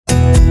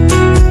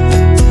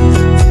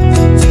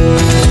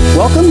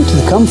to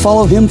the Come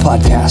Follow Him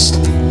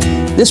podcast.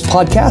 This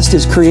podcast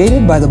is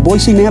created by the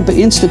Boise Nampa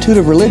Institute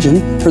of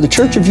Religion for the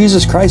Church of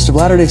Jesus Christ of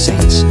Latter-day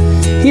Saints.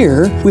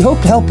 Here, we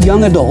hope to help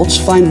young adults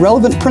find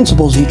relevant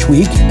principles each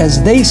week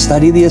as they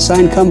study the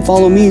assigned Come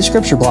Follow Me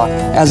scripture block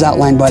as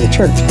outlined by the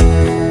church.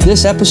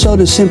 This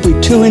episode is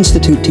simply two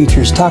Institute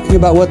teachers talking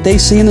about what they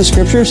see in the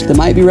scriptures that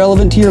might be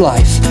relevant to your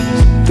life.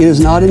 It is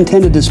not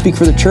intended to speak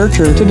for the church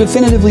or to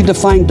definitively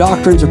define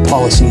doctrines or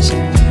policies.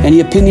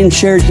 Any opinions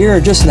shared here are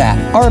just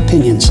that, our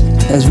opinions,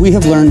 as we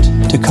have learned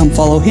to come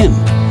follow Him.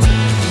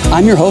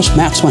 I'm your host,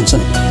 Matt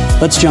Swenson.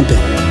 Let's jump in.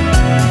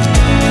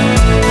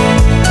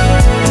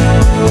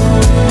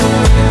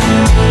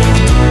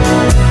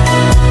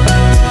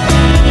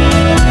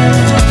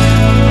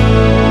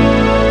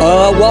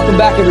 Welcome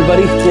back,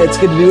 everybody. It's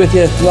good to be with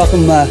you.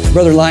 Welcome,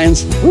 Brother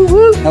Lyons. Woo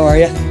woo. How are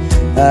you?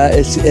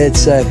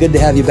 It's good to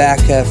have you back.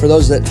 For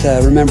those that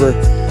remember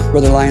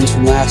Brother Lyons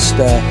from last,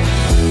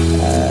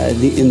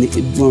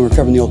 when we're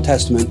covering the Old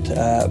Testament,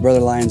 Brother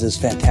Lyons is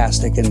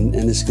fantastic, and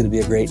this is going to be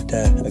a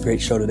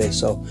great show today.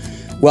 So,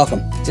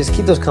 welcome. Just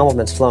keep those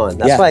compliments flowing.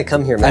 That's why I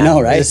come here, Matt. I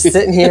know, right? Just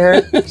sitting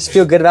here, just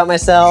feel good about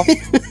myself.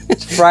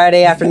 It's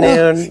Friday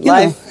afternoon.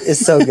 Life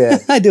is so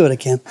good. I do what I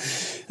can.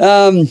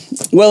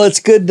 Well, it's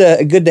good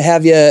to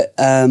have you.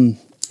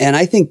 And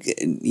I think,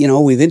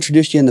 we've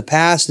introduced you in the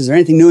past. Is there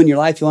anything new in your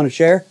life you want to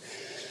share?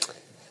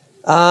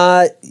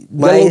 My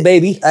little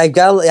baby. I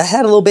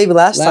had a little baby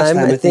last time,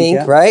 I think,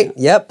 yeah. Right?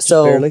 Yeah. Yep.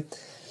 So barely.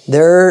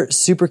 They're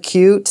super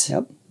cute.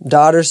 Yep.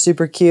 Daughter's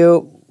super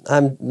cute.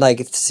 I'm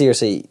like,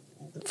 seriously,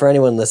 for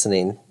anyone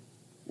listening,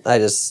 I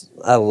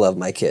love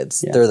my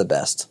kids. Yeah. They're the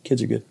best.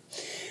 Kids are good.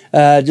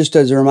 Just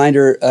as a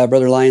reminder,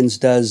 Brother Lyons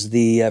does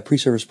the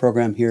pre-service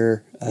program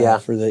here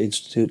for the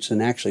institutes,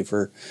 and actually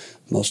for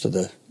most of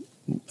the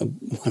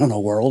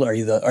world. Are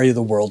you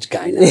the world's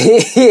guy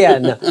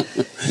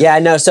now?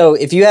 No. So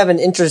if you have an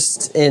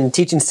interest in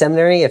teaching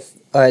seminary,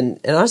 and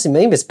honestly,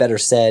 maybe it's better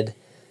said.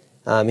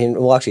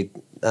 We'll actually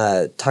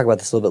talk about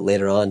this a little bit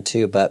later on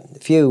too. But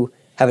if you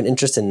have an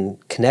interest in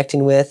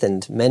connecting with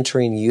and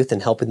mentoring youth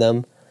and helping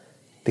them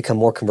become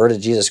more converted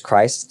to Jesus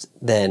Christ,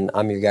 then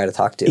I'm your guy to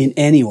talk to. In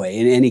any way,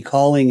 in any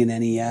calling, in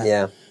any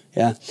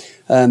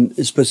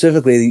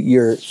specifically,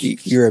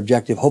 your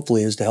objective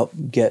hopefully is to help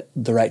get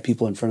the right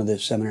people in front of the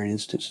seminary and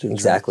institute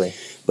students. Exactly.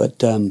 Right?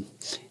 But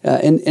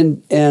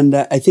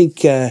I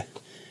think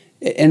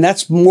and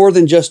that's more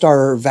than just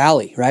our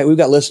valley, right? We've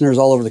got listeners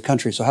all over the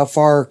country. So how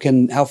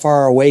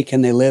far away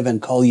can they live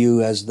and call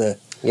you as the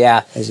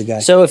guy?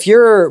 So if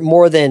you're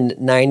more than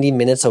 90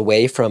 minutes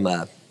away from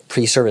a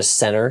pre-service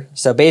center.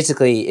 So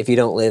basically, if you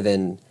don't live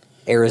in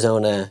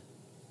Arizona,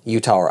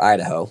 Utah, or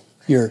Idaho,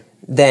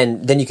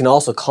 then you can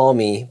also call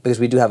me, because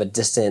we do have a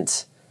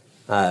distant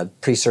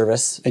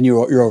pre-service and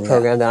you're over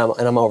program that.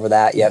 And I'm over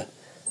that. Yep. Yeah.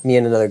 Me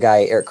and another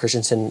guy, Eric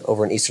Christensen,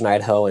 over in Eastern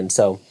Idaho, and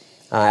so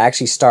I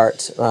actually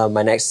start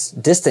my next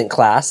distant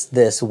class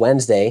this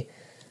Wednesday,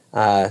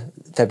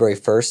 February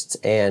 1st,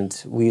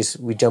 and we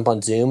jump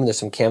on Zoom, and there's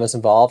some cameras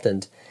involved,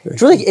 and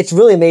it's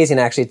really amazing.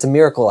 Actually, it's a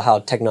miracle how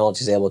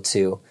technology is able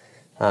to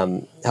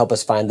help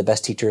us find the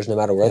best teachers no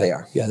matter where they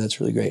are. Yeah,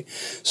 that's really great.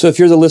 So if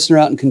you're the listener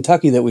out in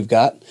Kentucky that we've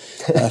got,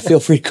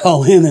 feel free to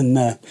call in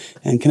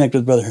and connect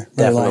with Brother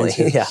Lyons.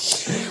 Yeah.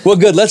 Well,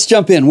 good. Let's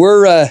jump in.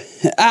 We're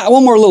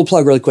one more little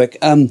plug really quick.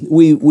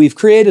 We've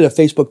created a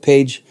Facebook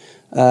page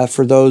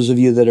for those of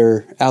you that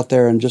are out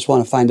there and just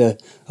want to find a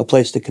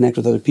place to connect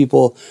with other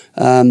people.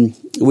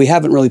 We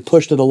haven't really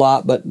pushed it a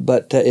lot,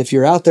 but if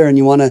you're out there and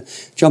you want to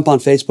jump on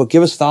Facebook,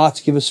 give us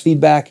thoughts, give us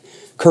feedback,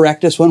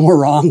 correct us when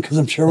we're wrong, because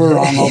I'm sure we're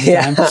wrong all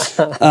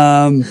the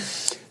time.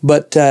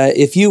 But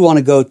if you want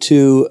to go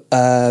to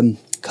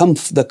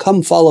the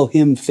Come Follow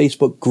Him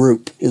Facebook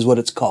group is what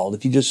it's called.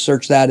 If you just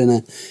search that in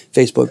a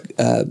Facebook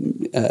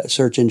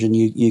search engine,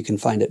 you can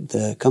find it,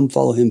 the Come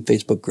Follow Him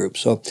Facebook group.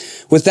 So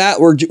with that,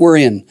 we're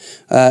in.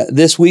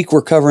 This week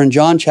we're covering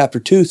John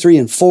chapter 2, 3,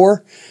 and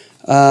 4.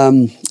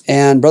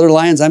 And Brother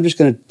Lyons, I'm just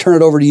going to turn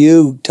it over to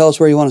you. Tell us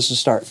where you want us to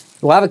start.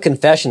 Well, I have a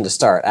confession to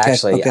start,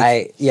 actually.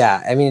 Okay.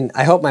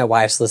 I hope my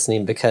wife's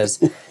listening, because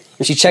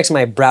if she checks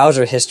my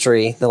browser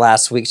history the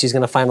last week, she's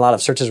going to find a lot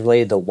of searches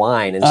related to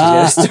wine, and she's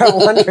going to start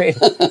wondering,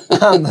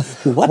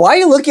 why are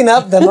you looking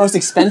up the most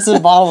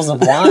expensive bottles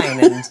of wine?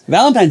 And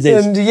Valentine's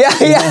Day. So,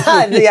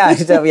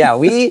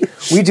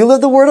 we do live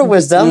the word of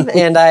wisdom,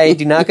 and I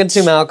do not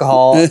consume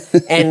alcohol,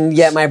 and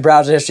yet my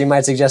browser history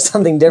might suggest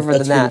something different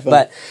than that.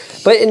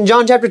 But in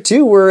John chapter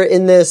 2, we're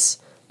in this,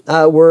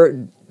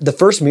 we're the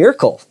first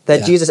miracle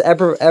that Jesus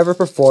ever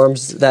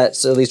performs,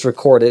 that's at least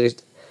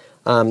recorded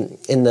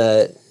in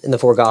the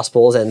four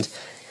Gospels, and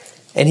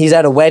he's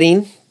at a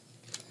wedding,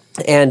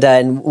 and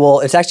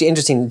it's actually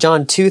interesting.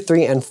 John 2,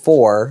 3, and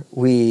 4.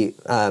 You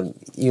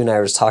and I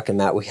were just talking,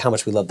 Matt, how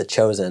much we love The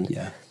Chosen,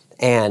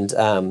 and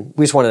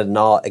we just wanted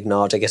to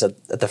acknowledge, I guess,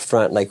 at the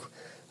front, like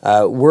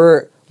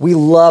we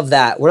love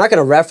that. We're not going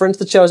to reference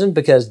The Chosen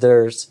because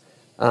there's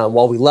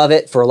while we love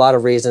it for a lot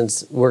of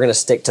reasons, we're going to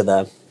stick to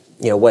the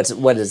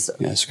what is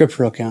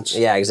scriptural accounts.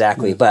 Yeah,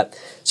 exactly. But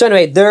so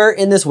anyway, they're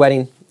in this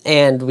wedding,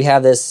 And we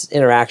have this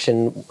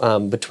interaction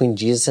between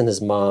Jesus and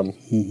his mom.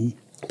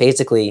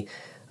 Basically,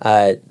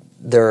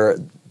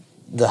 the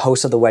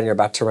hosts of the wedding are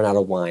about to run out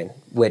of wine,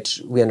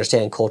 which we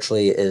understand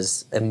culturally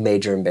is a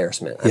major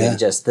embarrassment. I mean,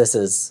 just this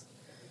is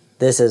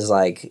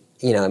like,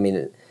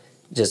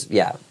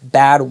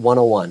 bad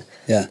 101.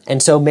 Yeah.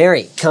 And so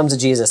Mary comes to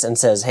Jesus and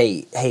says,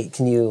 hey,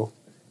 can you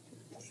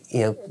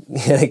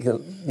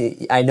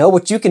I know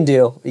what you can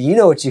do. You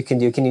know what you can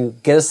do. Can you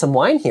get us some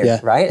wine here?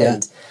 Right? Yeah.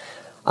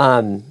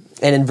 And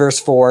in verse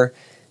 4,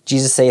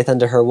 Jesus saith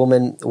unto her,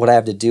 Woman, what I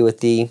have to do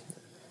with thee,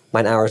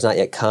 mine hour is not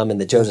yet come. And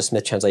the Joseph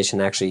Smith translation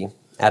actually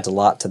adds a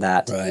lot to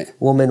that. Right.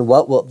 Woman,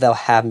 what wilt thou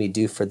have me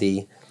do for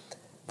thee?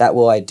 That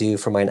will I do,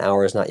 for mine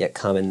hour is not yet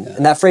come.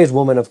 And that phrase,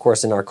 woman, of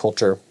course, in our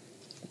culture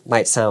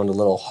might sound a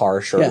little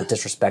harsh or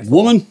disrespectful.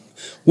 Woman,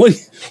 what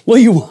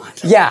do you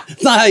want? Yeah.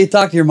 It's not how you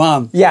talk to your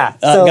mom. Yeah.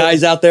 So,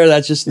 guys out there,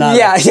 that's just not.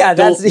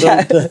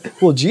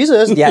 Well,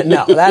 Jesus. Yeah,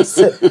 no, that's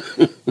it.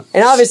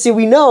 And obviously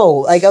we know,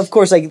 like, of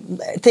course, like,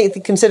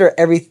 consider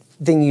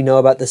everything you know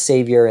about the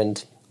Savior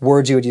and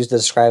words you would use to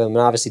describe him, and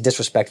obviously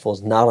disrespectful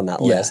is not on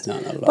that list. No,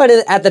 not at all. But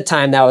at the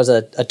time, that was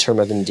a term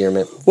of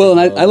endearment. Well,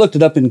 and I looked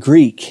it up in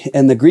Greek,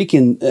 and the Greek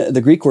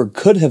word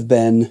could have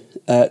been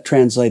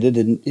translated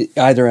in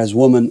either as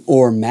woman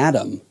or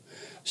madam.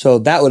 So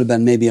that would have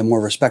been maybe a more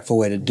respectful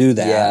way to do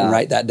that and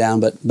write that down.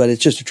 But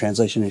it's just a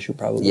translation issue,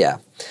 probably. Yeah.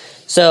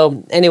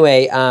 So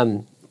anyway,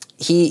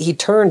 he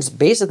turns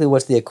basically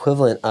what's the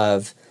equivalent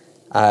of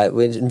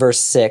in verse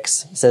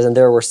 6 it says, and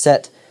there are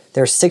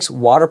 6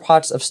 water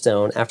pots of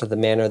stone after the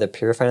manner of the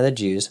purifying of the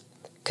Jews,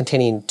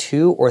 containing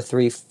 2 or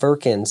 3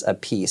 firkins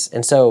apiece.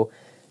 And so,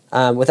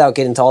 without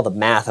getting into all the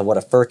math of what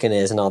a firkin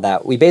is and all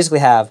that, we basically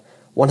have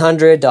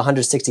 100 to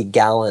 160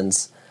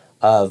 gallons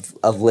of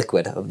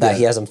liquid that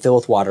he has them fill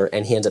with water,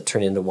 and he ends up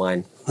turning into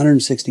wine.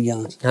 160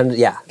 gallons.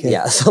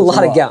 It's a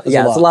lot of gallons.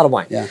 Yeah, it's a lot of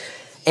wine. Yeah.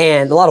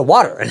 And a lot of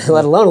water,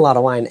 let alone a lot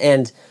of wine.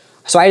 And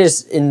so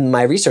in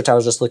my research, I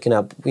was just looking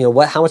up,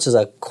 how much does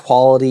a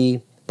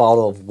quality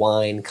bottle of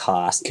wine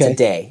cost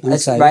today?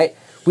 That's right.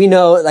 We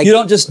know, like, you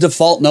don't just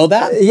default know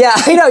that. Yeah,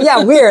 I know.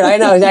 Yeah, weird. I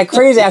know. That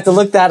crazy. I have to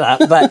look that up.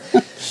 But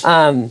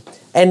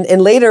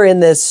and later in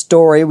this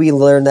story, we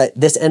learn that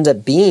this ends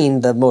up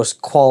being the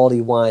most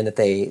quality wine that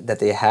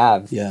they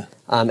have.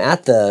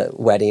 At the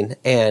wedding.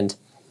 And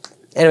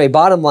anyway,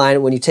 bottom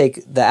line, when you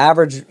take the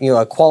average,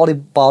 a quality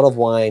bottle of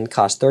wine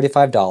costs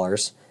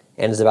 $35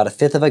 and is about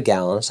 1/5 of a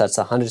gallon, so that's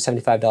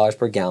 $175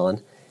 per gallon.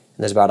 And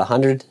there's about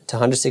 100 to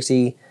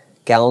 160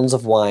 gallons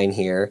of wine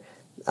here.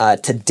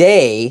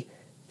 Today,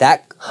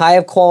 that high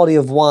of quality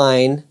of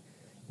wine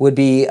would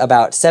be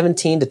about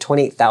 $17,000 to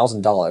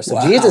 $28,000.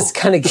 So Jesus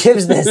kind of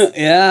gives this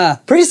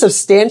pretty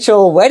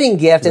substantial wedding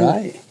gift.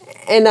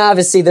 And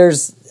obviously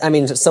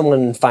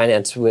someone in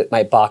finance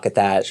might balk at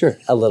that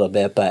a little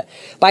bit. But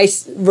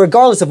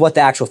regardless of what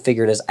the actual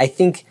figure is, I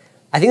think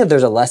that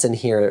there's a lesson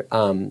here,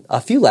 a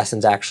few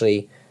lessons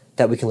actually,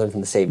 that we can learn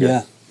from the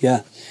Savior.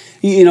 Yeah.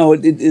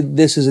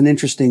 This is an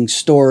interesting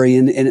story,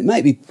 and it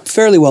might be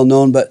fairly well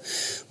known, but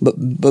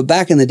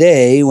back in the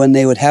day when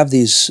they would have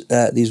these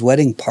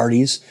wedding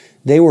parties,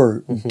 they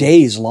were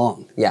days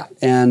long. Yeah.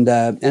 And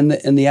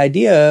the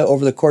idea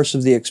over the course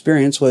of the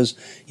experience was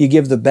you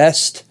give the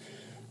best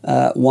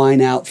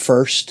wine out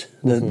first,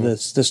 the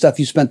stuff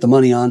you spent the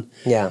money on.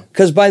 Yeah.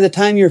 Because by the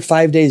time you're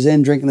 5 days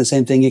in drinking the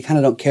same thing, you kind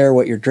of don't care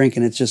what you're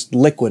drinking. It's just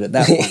liquid at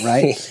that point,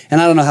 right? And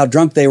I don't know how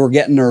drunk they were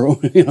getting, or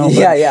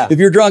if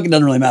you're drunk, it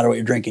doesn't really matter what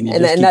you're drinking.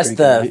 And that's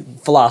the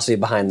philosophy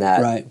behind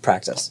that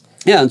practice.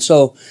 Yeah, and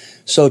so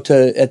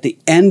to at the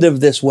end of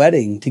this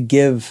wedding to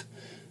give,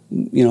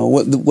 and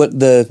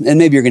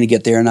maybe you're going to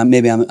get there, and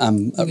maybe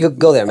I'm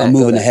go there, Matt, I'm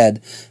moving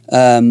ahead.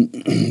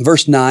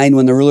 Verse 9,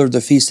 when the ruler of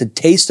the feast had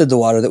tasted the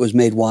water that was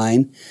made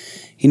wine,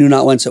 he knew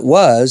not whence it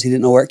was. He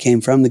didn't know where it came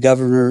from. The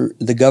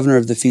governor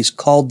of the feast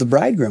called the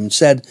bridegroom and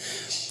said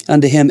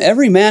unto him,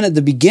 Every man at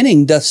the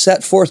beginning doth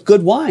set forth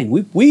good wine.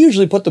 We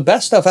usually put the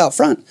best stuff out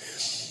front.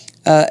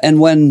 And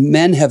when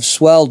men have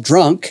swelled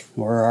drunk,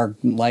 or are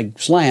like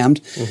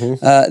slammed,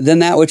 then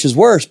that which is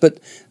worse. But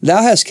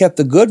thou hast kept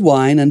the good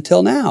wine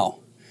until now.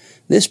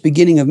 This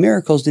beginning of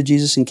miracles did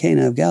Jesus in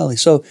Cana of Galilee.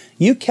 So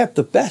you kept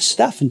the best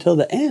stuff until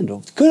the end.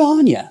 Good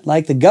on you.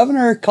 Like the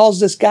governor calls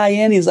this guy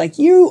in. He's like,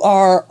 you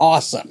are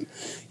awesome.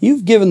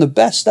 You've given the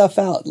best stuff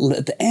out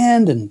at the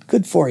end, and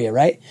good for you,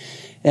 right?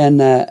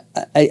 And I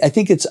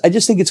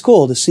just think it's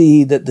cool to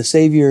see that the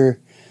Savior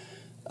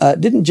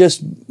didn't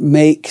just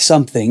make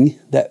something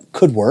that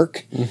could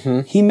work.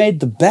 He made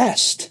the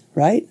best,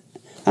 right?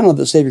 I don't know if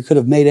the Savior could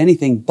have made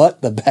anything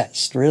but the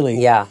best, really.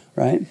 Yeah.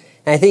 Right?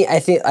 And I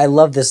think I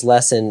love this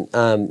lesson,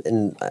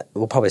 and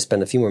we'll probably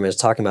spend a few more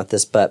minutes talking about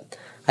this, but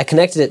I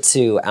connected it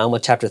to Alma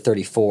chapter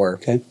 34.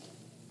 Okay.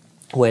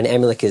 When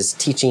Amalek is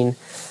teaching,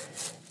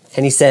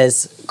 and he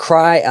says,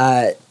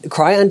 cry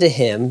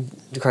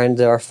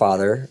unto our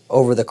Father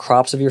over the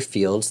crops of your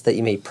fields, that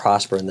you may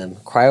prosper in them.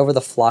 Cry over the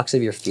flocks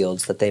of your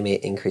fields, that they may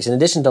increase. In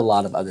addition to a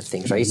lot of other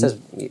things, right? He says,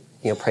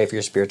 pray for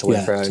your spiritual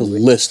welfare. It's a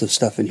list of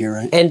stuff in here,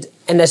 right? And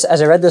as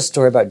I read this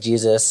story about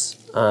Jesus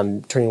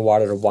turning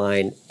water to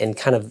wine, and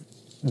kind of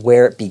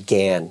where it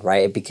began,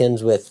 right? It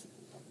begins with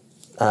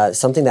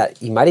something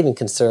that you might even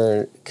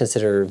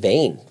consider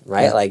vain,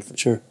 right? Yeah, like,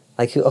 sure.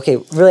 Like, okay,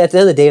 really, at the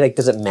end of the day, like,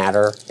 does it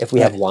matter if we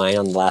have wine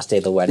on the last day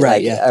of the wedding?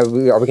 Right, like, are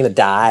we going to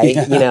die?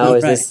 Yeah, you know,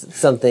 is right. this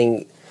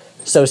something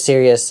so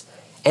serious?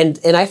 And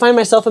I find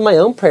myself in my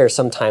own prayers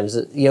sometimes,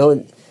 you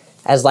know,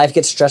 as life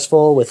gets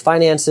stressful with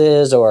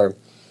finances or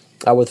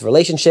with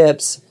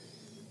relationships,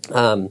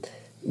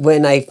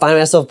 when I find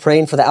myself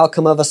praying for the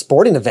outcome of a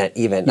sporting event,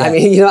 even. Yeah. I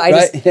mean, you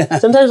know,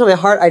 sometimes in my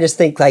heart, I just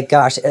think, like,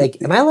 gosh, like,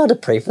 am I allowed to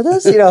pray for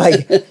this? You know,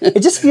 like, I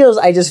just feel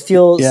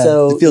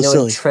so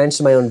silly. entrenched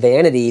in my own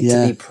vanity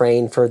to be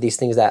praying for these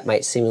things that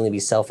might seemingly be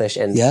selfish.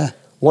 And Yeah.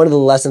 one of the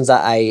lessons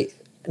that I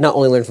not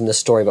only learned from this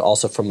story, but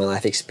also from my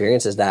life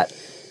experience is that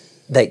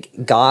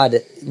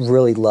God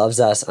really loves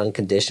us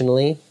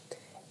unconditionally.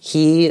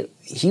 He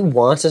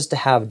wants us to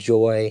have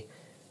joy,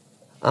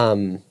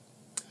 and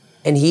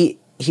he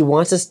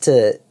wants us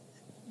to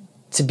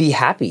be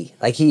happy.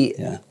 Like he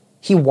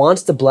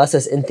wants to bless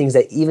us in things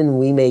that even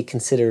we may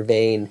consider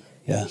vain.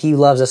 Yeah. He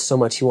loves us so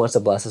much. He wants to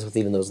bless us with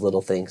even those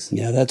little things.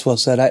 Yeah, that's well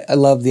said. I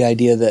love the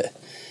idea that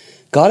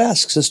God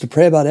asks us to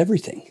pray about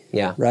everything.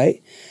 Yeah.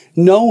 Right?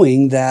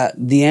 Knowing that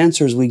the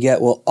answers we get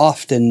will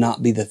often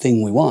not be the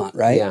thing we want,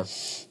 right? Yeah.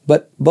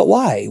 But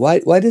why?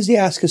 Why does he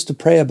ask us to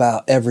pray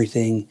about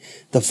everything,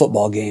 the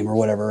football game or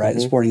whatever, right?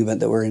 The sporting event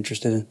that we're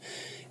interested in?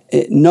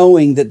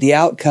 Knowing that the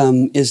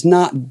outcome is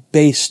not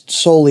based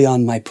solely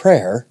on my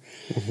prayer,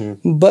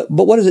 but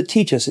what does it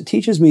teach us? It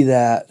teaches me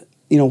that,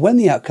 you know, when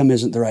the outcome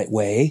isn't the right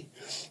way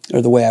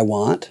or the way I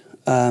want,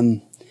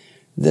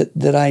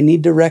 that I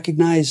need to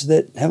recognize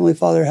that Heavenly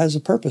Father has a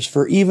purpose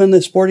for even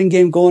the sporting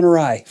game going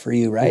awry for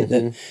you, right?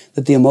 That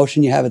the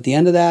emotion you have at the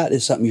end of that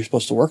is something you're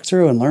supposed to work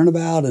through and learn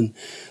about,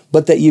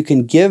 but that you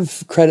can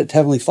give credit to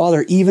Heavenly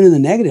Father even in the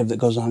negative that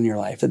goes on in your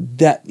life.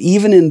 That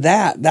even in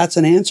that's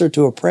an answer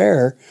to a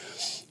prayer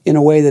in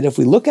a way that if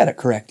we look at it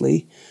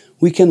correctly,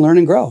 we can learn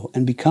and grow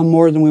and become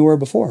more than we were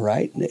before,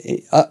 right?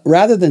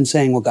 Rather than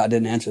saying, well, God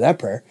didn't answer that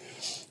prayer.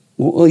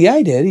 Well, yeah,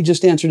 he did. He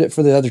just answered it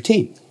for the other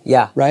team.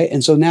 Yeah. Right?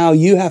 And so now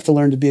you have to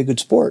learn to be a good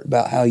sport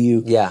about how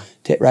you... Yeah.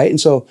 Right? And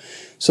so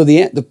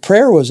the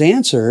prayer was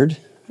answered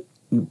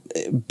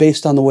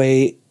based on the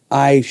way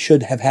I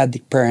should have had the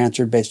prayer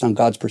answered based on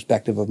God's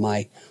perspective of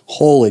my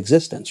whole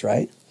existence,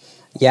 right?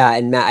 Yeah,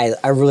 and Matt,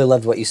 I really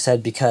loved what you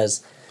said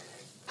because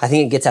I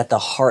think it gets at the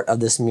heart of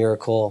this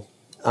miracle.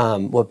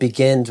 What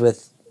begins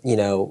with, you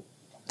know,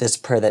 this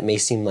prayer that may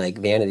seem like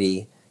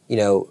vanity, you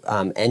know,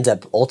 ends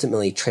up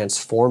ultimately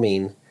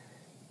transforming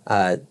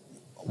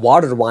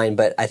water to wine,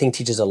 but I think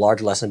teaches a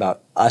larger lesson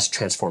about us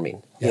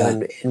transforming. You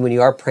know, and when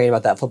you are praying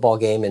about that football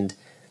game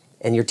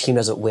and your team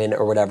doesn't win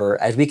or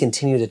whatever, as we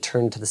continue to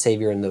turn to the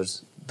Savior in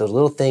those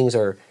little things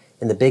or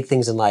in the big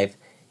things in life,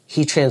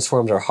 He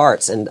transforms our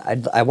hearts. And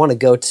I want to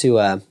go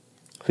to,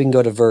 we can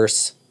go to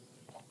verse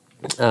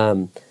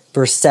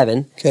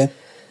 7. Okay.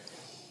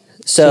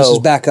 So this is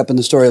back up in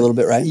the story a little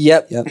bit, right?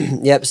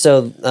 Yep.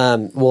 So,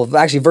 well,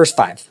 actually, verse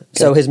 5. Okay.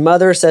 So his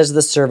mother says to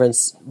the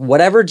servants,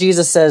 "Whatever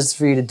Jesus says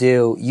for you to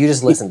do, you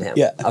just listen to him."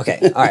 Yeah. Okay.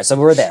 All right. So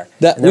we're there.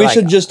 We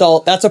should just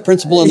all. That's a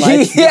principle in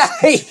life.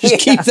 Just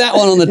keep that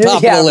one on the top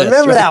of the list.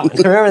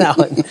 Remember that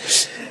one.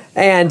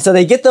 And so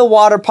they get the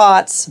water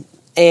pots,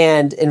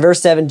 and in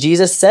verse 7,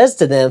 Jesus says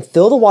to them,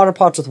 "Fill the water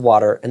pots with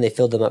water," and they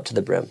filled them up to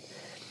the brim.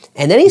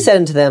 And then he said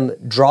unto them,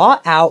 "Draw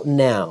out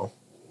now,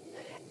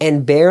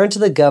 and bear unto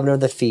the governor of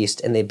the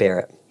feast," and they bear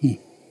it.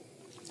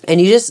 And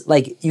you just,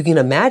 like, you can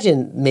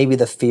imagine maybe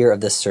the fear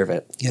of this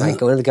servant, right?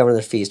 Going to the governor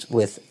of the feast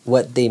with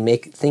what they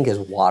think is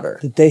water.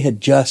 That they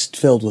had just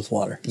filled with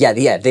water. Yeah.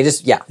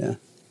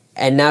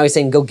 And now he's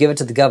saying, go give it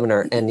to the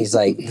governor. And he's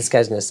like, this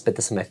guy's going to spit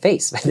this in my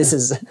face. This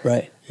is,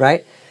 right?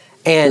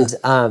 And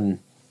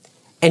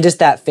just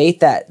that faith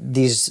that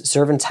these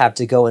servants have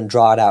to go and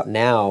draw it out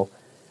now.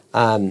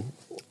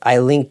 I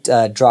linked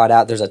Draw It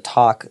Out. There's a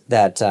talk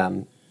that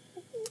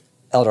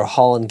Elder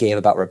Holland gave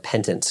about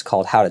repentance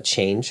called How to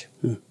Change.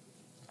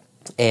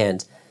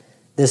 And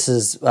this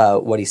is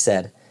what he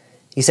said.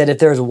 He said, "If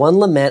there is one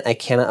lament I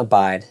cannot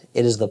abide,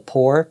 it is the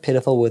poor,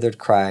 pitiful, withered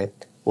cry,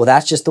 well,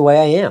 that's just the way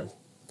I am.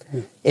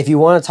 If you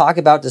want to talk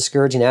about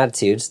discouraging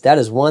attitudes, that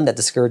is one that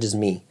discourages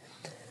me.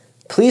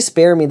 Please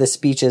spare me the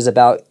speeches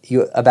about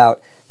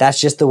that's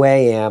just the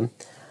way I am.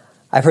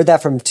 I've heard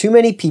that from too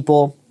many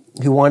people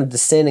who wanted to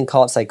sin and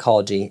call it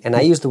psychology, and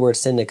I use the word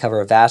sin to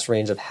cover a vast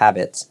range of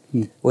habits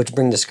which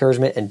bring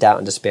discouragement and doubt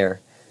and despair.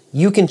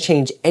 You can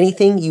change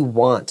anything you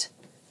want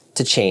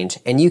to change,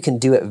 and you can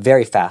do it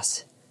very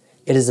fast.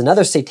 It is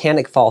another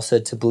satanic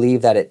falsehood to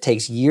believe that it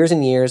takes years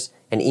and years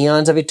and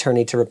eons of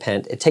eternity to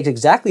repent. It takes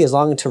exactly as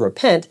long to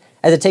repent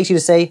as it takes you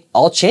to say,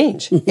 I'll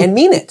change, and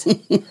mean it."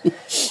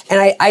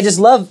 And I just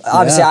love,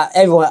 obviously,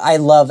 I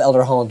love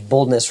Elder Holland's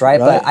boldness, right?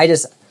 But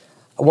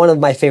one of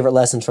my favorite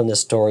lessons from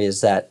this story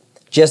is that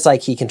just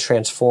like he can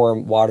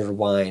transform water to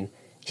wine,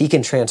 he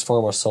can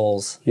transform our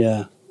souls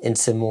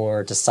into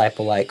more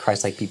disciple-like,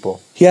 Christ-like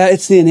people. Yeah,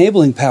 it's the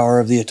enabling power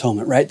of the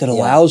atonement, right? That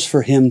allows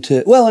for him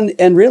to,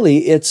 and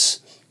really it's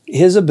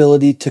his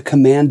ability to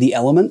command the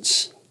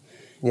elements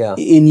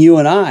in you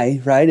and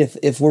I, right?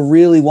 If we're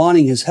really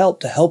wanting his help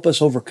to help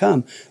us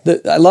overcome.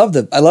 I love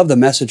the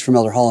message from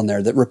Elder Holland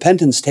there, that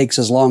repentance takes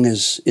as long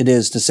as it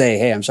is to say,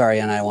 hey, I'm sorry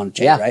and I want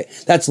to change, right?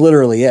 That's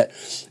literally it.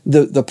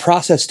 The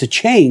process to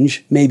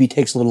change maybe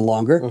takes a little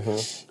longer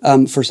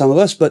for some of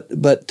us, but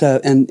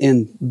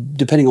and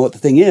depending on what the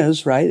thing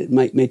is, right, it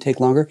may take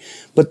longer.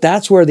 But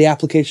that's where the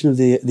application of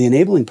the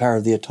enabling power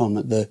of the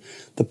atonement,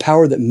 the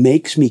power that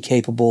makes me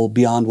capable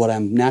beyond what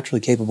I'm naturally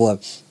capable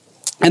of.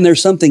 And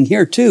there's something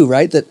here too,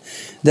 right, that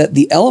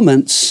the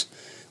elements,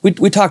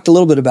 we talked a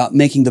little bit about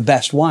making the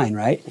best wine,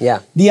 right?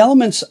 Yeah. The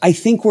elements, I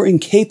think, were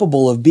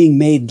incapable of being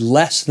made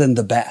less than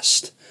the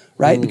best.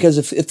 Right? Because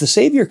if the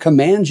Savior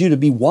commands you to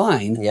be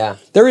wine,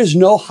 there is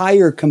no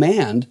higher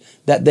command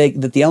that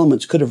the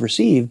elements could have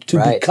received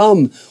to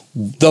become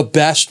the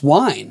best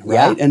wine,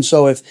 right? And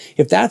so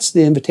if that's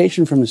the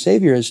invitation from the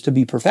Savior, is to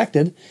be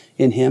perfected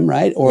in Him,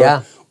 right?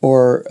 Or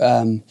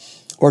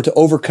to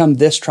overcome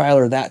this trial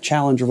or that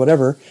challenge or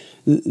whatever,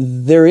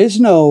 there is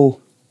no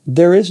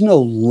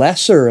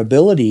lesser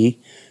ability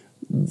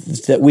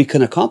that we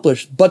can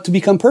accomplish, but to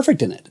become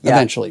perfect in it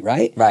eventually,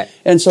 right? Right.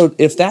 And so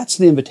if that's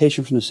the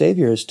invitation from the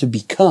Savior, is to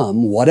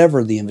become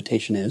whatever the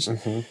invitation is,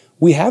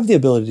 we have the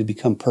ability to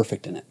become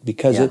perfect in it,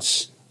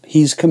 because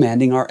He's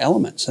commanding our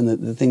elements and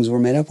the things we're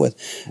made up with.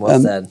 Well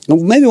said.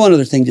 Maybe one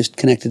other thing just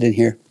connected in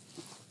here,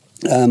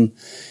 and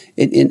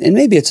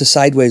maybe it's a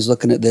sideways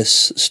looking at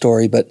this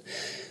story, but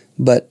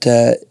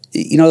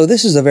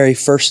this is the very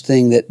first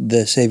thing that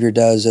the Savior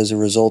does as a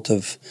result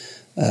of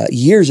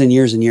years and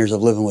years and years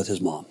of living with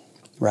His mom.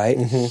 Right?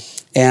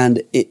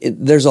 And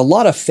there's a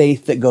lot of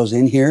faith that goes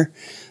in here.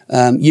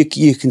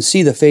 You can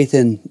see the faith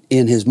in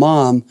his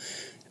mom,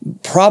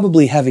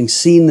 probably having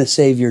seen the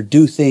Savior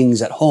do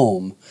things at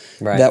home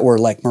that were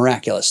like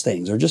miraculous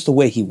things, or just the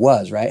way He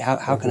was, right?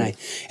 How can I?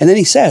 And then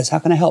He says, how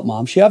can I help,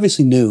 Mom? She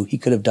obviously knew He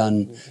could have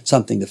done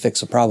something to fix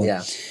the problem.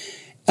 Yeah.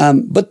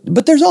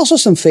 But there's also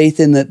some faith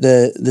in that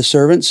the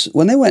servants,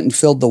 when they went and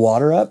filled the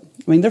water up,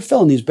 I mean, they're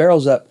filling these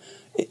barrels up.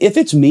 If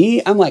it's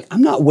me, I'm like,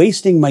 I'm not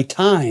wasting my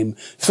time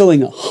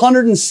filling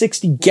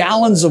 160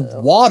 gallons of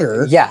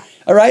water.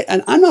 All right.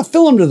 And I'm not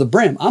filling them to the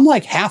brim. I'm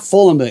like half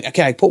full. I'm like,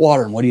 okay, I put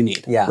water in. What do you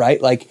need?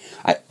 Right. Like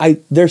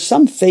there's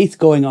some faith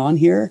going on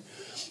here,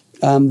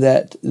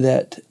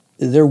 that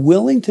they're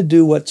willing to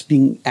do what's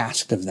being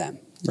asked of them.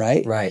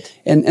 Right. Right.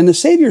 And the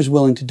Savior's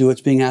willing to do what's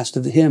being asked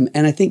of Him.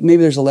 And I think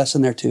maybe there's a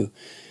lesson there too.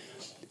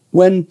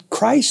 When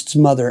Christ's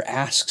mother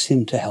asks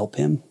Him to help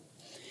Him,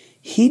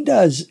 He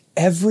does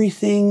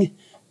everything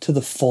to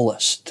the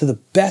fullest, to the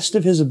best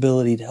of His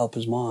ability to help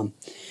His mom.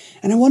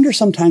 And I wonder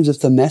sometimes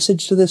if the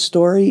message to this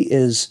story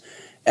is,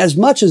 as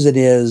much as it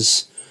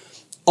is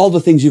all the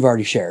things you've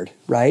already shared,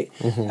 right?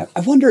 I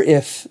wonder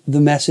if the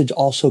message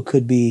also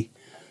could be,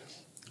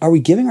 are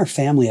we giving our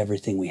family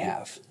everything we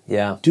have?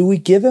 Yeah. Do we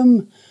give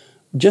them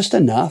just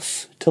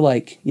enough to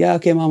like, yeah,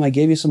 okay, Mom, I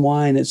gave you some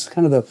wine. It's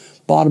kind of the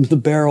bottom of the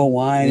barrel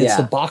wine. It's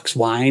the box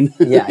wine.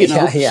 Yeah.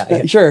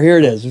 Sure, here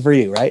it is for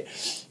you, right?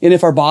 And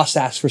if our boss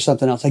asks for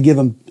something else, I give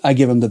them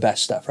the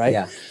best stuff, right?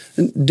 Yeah.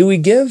 And do we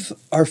give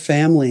our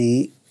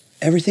family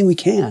everything we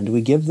can? Do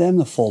we give them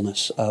the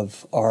fullness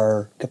of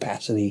our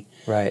capacity?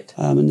 Right.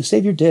 And the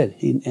Savior did.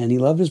 He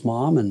loved His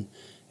mom and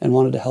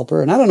wanted to help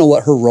her. And I don't know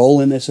what her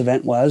role in this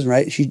event was,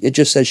 right? It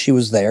just says she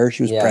was there.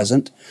 She was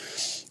present.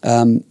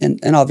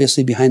 And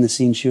obviously behind the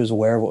scenes, she was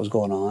aware of what was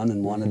going on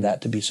and wanted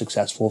that to be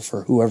successful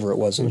for whoever it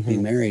was that was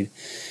being married.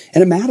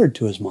 And it mattered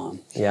to his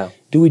mom. Yeah.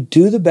 Do we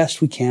do the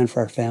best we can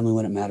for our family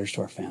when it matters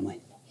to our family?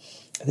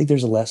 I think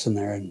there's a lesson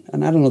there.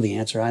 And I don't know the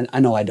answer. I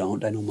know I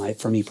don't. I know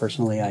for me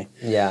personally, I'm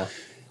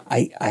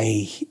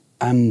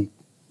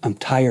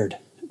tired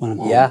when I'm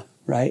home.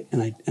 Right.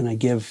 And I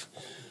give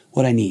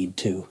what I need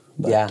to.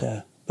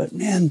 But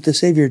man, the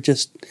Savior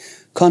just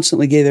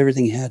constantly gave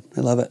everything He had.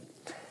 I love it.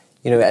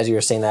 As you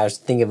were saying that, I was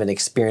thinking of an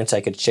experience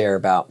I could share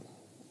about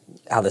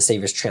how the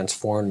Savior's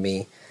transformed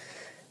me.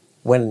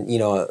 When,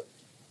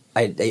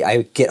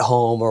 I get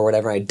home or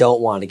whatever, I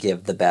don't want to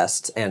give the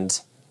best. And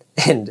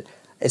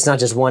it's not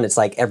just one, it's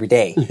like every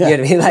day. You know what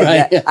I mean?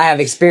 Like I have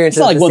experiences.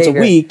 It's not like once a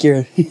week.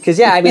 Because,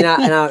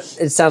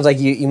 it sounds like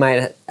you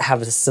might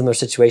have a similar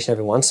situation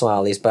every once in a while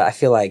at least, but I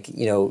feel like,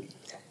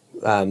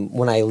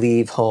 when I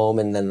leave home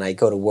and then I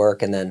go to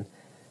work and then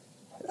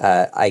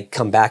I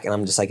come back and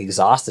I'm just like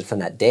exhausted from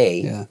that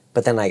day. Yeah.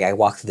 But then I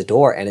walk through the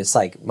door and it's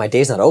like my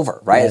day's not over,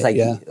 right?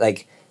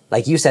 It's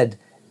like you said,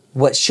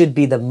 what should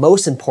be the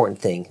most important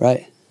thing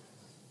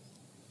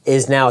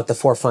is now at the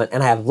forefront,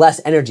 and I have less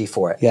energy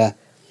for it. Yeah.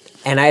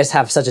 And I just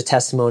have such a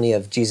testimony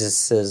of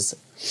Jesus's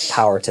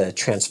power to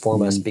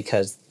transform us,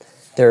 because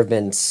there have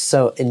been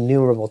so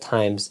innumerable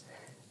times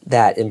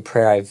that in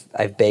prayer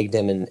I've begged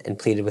Him and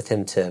pleaded with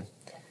Him to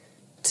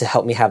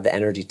help me have the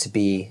energy to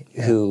be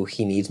who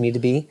He needs me to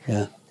be.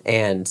 Yeah.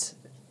 And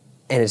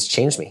it's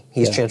changed me.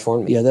 He's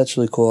transformed me. Yeah, that's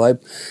really cool.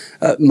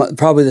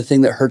 Probably the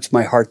thing that hurts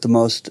my heart the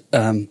most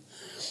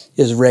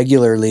is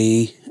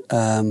regularly,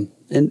 and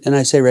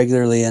I say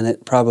regularly, and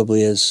it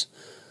probably is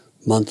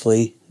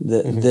monthly,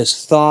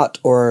 this thought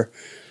or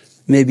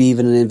maybe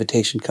even an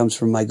invitation comes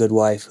from my good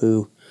wife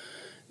who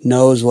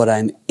knows what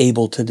I'm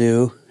able to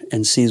do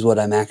and sees what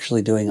I'm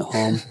actually doing at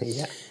home.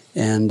 Yeah.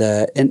 And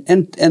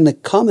the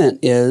comment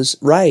is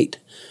right.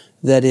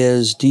 That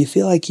is, do you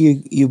feel like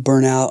you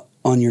burn out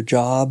on your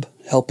job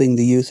helping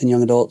the youth and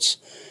young adults,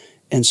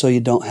 and so you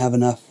don't have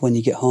enough when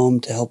you get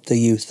home to help the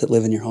youth that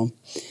live in your home?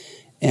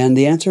 And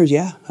the answer is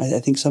yeah. I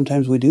think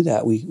sometimes we do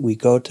that. We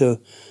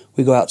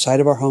go outside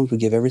of our homes. We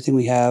give everything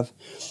we have.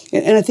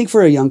 And I think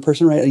for a young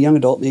person, right, a young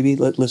adult maybe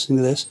listening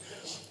to this,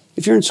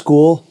 if you're in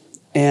school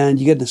and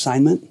you get an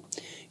assignment,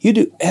 you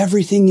do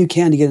everything you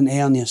can to get an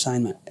A on the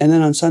assignment. And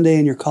then on Sunday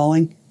and you're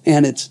calling,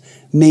 and it's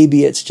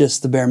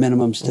just the bare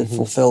minimums to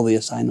fulfill the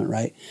assignment,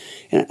 right?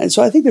 And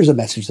so I think there's a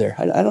message there.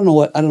 I don't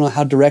know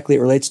how directly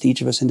it relates to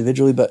each of us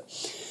individually, but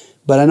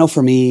I know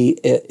for me,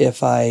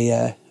 if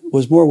I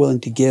was more willing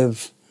to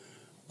give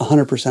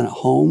 100% at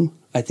home,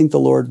 I think the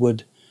Lord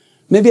would.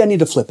 Maybe I need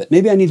to flip it.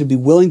 Maybe I need to be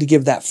willing to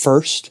give that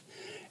first,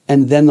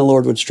 and then the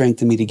Lord would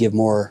strengthen me to give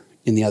more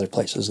in the other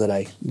places that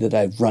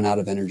I've run out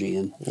of energy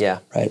in. Yeah.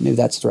 Right. Maybe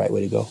that's the right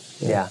way to go.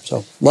 Yeah.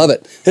 So love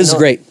it. This is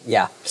great.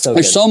 Yeah. So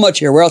there's so much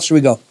here. Where else should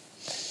we go?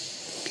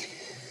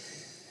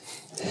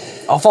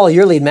 I'll follow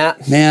your lead,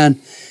 Matt. Man,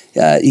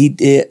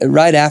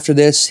 right after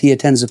this, he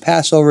attends the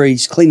Passover.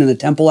 He's cleaning the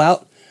temple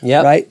out.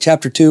 Yeah. Right.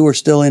 Chapter 2. We're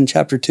still in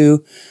chapter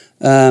 2.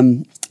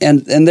 And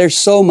there's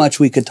so much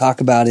we could talk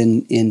about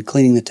in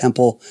cleaning the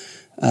temple.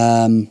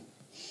 The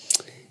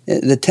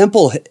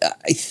temple,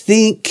 I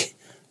think,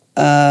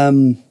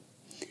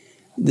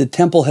 the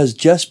temple has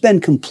just been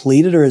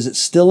completed, or is it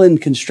still in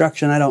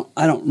construction? I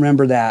don't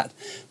remember that.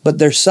 But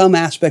there's some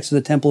aspects of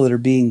the temple that are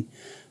being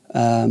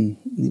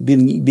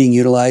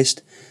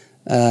utilized.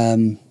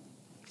 The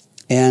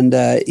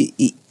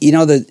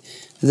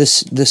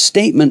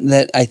statement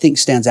that I think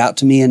stands out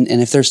to me, and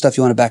if there's stuff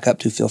you want to back up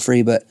to, feel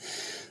free. But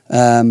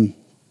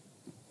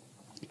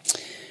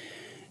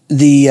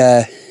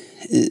the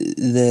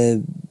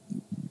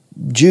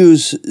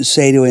Jews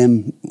say to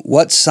him,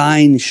 "What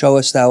sign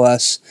showest thou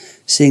us,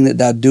 seeing that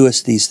thou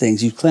doest these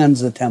things?" You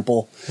cleanse the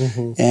temple.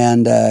 Mm-hmm.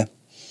 And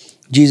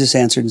Jesus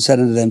answered and said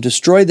unto them,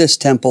 "Destroy this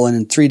temple, and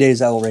in 3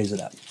 days I will raise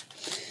it up."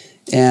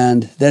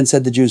 And then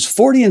said the Jews,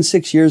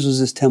 46 years was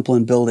this temple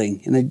in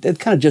building. And they'd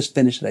kind of just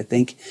finished it, I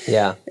think.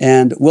 Yeah.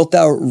 And wilt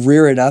thou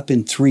rear it up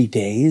in 3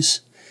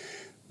 days?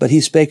 But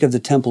he spake of the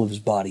temple of his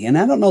body. And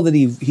I don't know that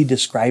he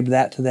described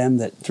that to them,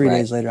 that 3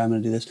 days later I'm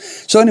going to do this.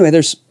 So anyway,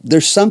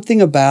 there's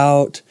something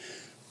about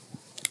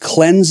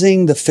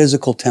cleansing the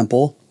physical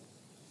temple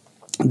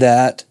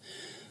that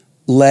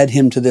led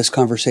him to this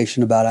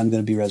conversation about I'm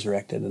going to be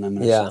resurrected, and I'm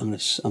going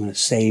to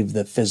save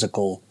the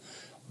physical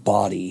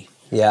body.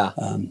 Yeah.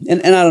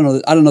 And I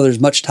don't know. There's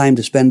much time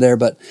to spend there,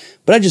 but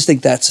I just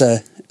think that's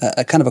a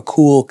kind of a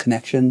cool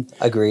connection.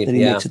 Agreed. That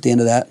he makes at the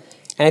end of that.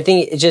 And I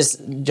think it's just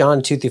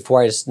John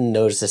 2-4. I just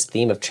noticed this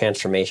theme of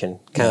transformation,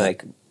 kind of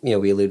like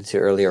we alluded to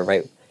earlier,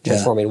 right?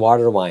 Transforming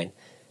water to wine,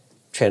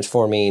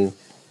 transforming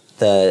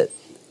the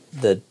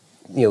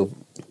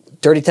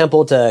dirty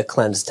temple to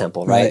cleansed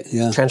temple, right?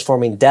 Yeah.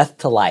 Transforming death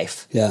to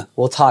life. Yeah.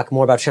 We'll talk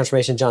more about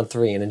transformation in John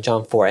 3 and in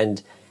John 4.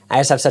 And I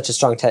just have such a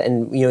strong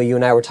and you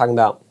and I were talking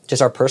about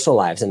just our personal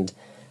lives and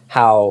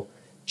how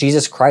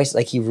Jesus Christ,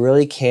 like, he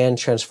really can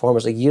transform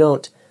us. Like, we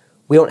don't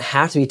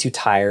have to be too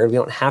tired. We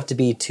don't have to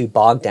be too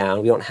bogged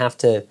down. We don't have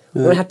to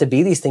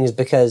be these things,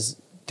 because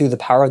through the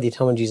power of the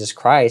atonement of Jesus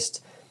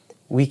Christ,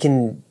 he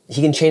can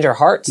change our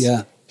hearts.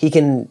 Yeah. He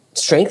can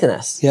strengthen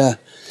us. Yeah.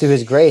 Through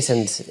his grace,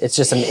 and it's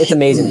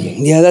amazing to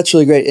me. Yeah, that's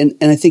really great. And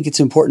I think it's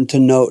important to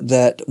note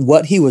that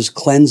what he was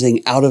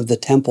cleansing out of the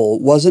temple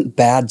wasn't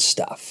bad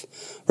stuff,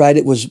 right?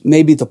 It was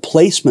maybe the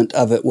placement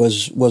of it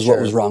was what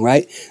was wrong,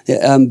 right?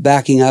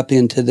 Backing up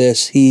into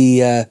this,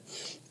 he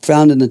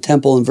found in the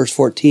temple in verse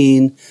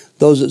 14,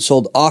 those that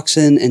sold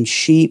oxen and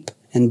sheep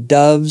and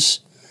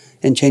doves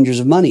and changers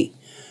of money.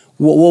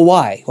 Well,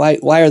 why?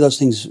 Why are those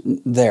things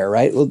there,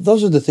 right? Well,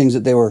 those are the things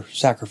that they were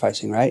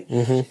sacrificing, right?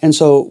 Mm-hmm. And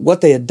so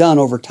what they had done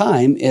over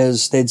time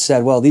is they'd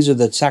said, well, these are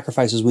the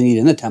sacrifices we need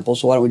in the temple,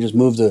 so why don't we just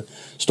move the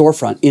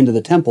storefront into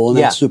the temple? And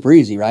that's super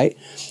easy, right?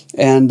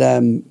 And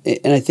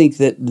I think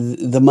that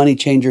the money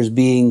changers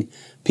being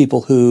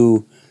people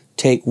who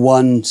take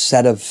one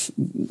set of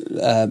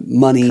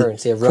money,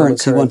 currency,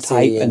 one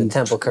type, and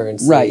temple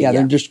currency. Right,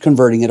 they're just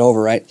converting it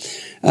over, right?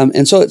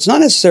 And so it's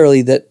not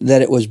necessarily that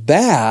it was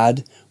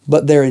bad,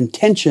 but their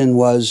intention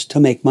was to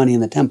make money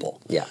in the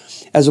temple. Yeah.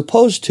 As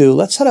opposed to,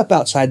 let's set up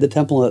outside the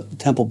temple and let the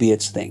temple be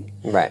its thing.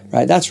 Right.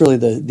 Right. That's really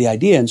the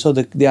idea. And so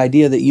the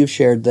idea that you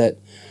shared that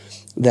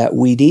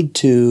we need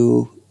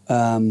to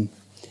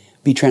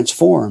be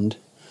transformed.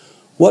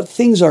 What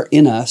things are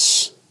in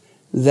us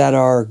that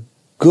are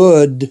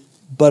good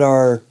but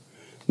are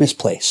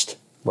misplaced?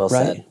 Well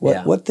said.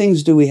 What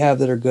things do we have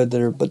that are good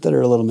that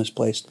are a little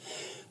misplaced?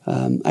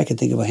 I can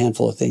think of a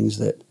handful of things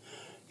that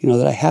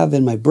I have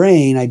in my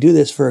brain. I do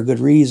this for a good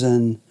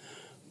reason,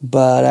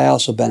 but I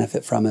also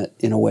benefit from it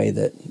in a way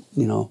that,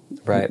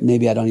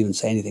 maybe I don't even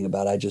say anything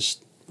about it.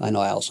 I know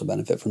I also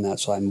benefit from that,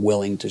 so I'm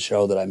willing to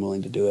show that I'm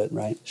willing to do it,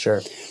 right?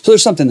 Sure. So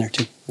there's something there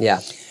too.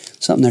 Yeah.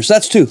 something there. So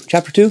that's 2.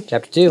 Chapter 2.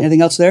 Chapter 2.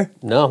 Anything else there?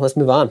 No, let's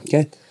move on.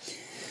 Okay.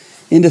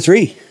 Into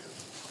 3.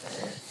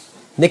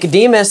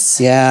 Nicodemus.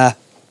 Yeah.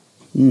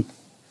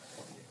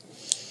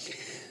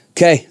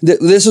 Okay.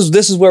 This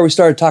is where we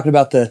started talking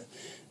about the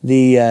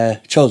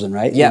chosen,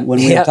 right? Yeah. When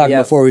we were talking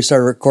before we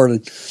started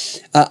recording.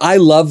 I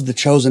love the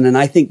chosen, and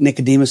I think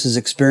Nicodemus's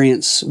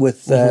experience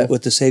with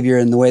the Savior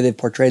and the way they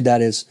portrayed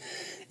that is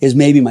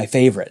maybe my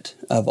favorite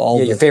of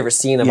all. Your favorite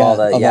scene of all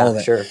that.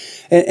 Yeah, sure.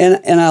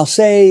 And I'll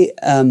say,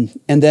 and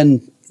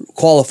then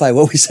qualify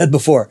what we said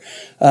before.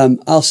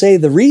 I'll say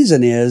the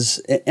reason is,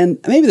 and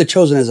maybe the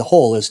chosen as a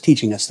whole is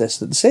teaching us this,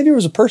 that the Savior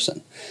was a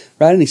person,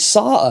 right? And he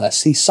saw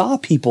us, he saw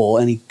people,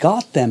 and he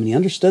got them, and he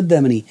understood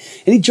them, and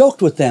he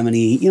joked with them, and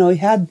he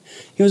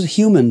was a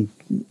human,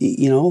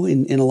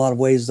 in a lot of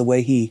ways. The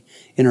way he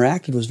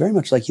interacted was very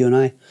much like you and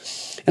I.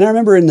 And I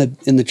remember in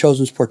the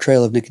chosen's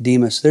portrayal of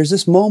Nicodemus, there's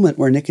this moment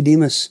where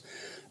Nicodemus,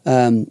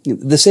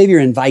 the Savior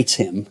invites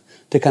him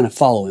to kind of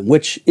follow him,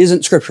 which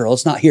isn't scriptural.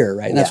 It's not here,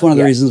 right? And that's one of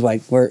the reasons why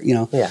we're,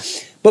 Yeah.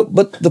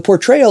 But the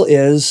portrayal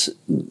is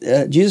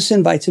Jesus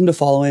invites him to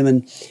follow him,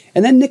 and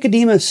then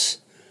Nicodemus,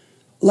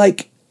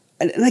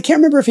 and I can't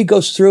remember if he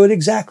goes through it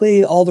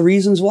exactly, all the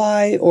reasons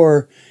why,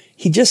 or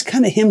he just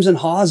kind of hems and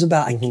haws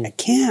about, I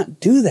can't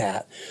do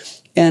that.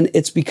 And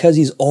it's because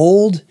he's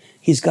old.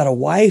 He's got a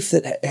wife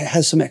that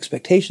has some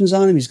expectations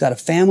on him. He's got a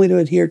family to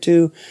adhere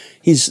to.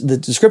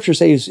 The scriptures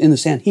say he's in the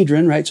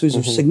Sanhedrin, right? So he's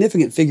a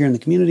significant figure in the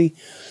community.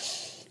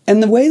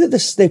 And the way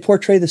that they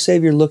portray the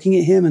Savior looking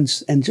at him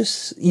and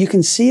just, you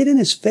can see it in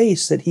his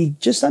face that he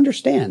just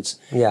understands.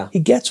 Yeah. He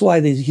gets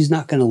why he's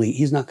not going to lead.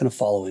 He's not going to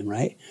follow him,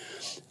 right?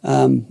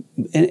 And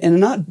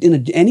not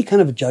in any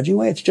kind of a judging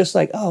way. It's just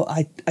like, oh,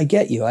 I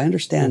get you. I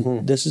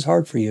understand. This is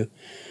hard for you.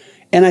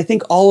 And I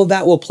think all of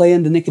that will play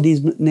into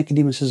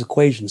Nicodemus's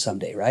equation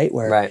someday, right?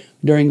 Where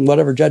during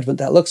whatever judgment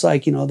that looks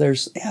like,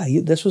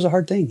 this was a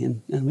hard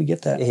thing, and we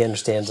get that. He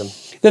understands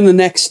him. Then the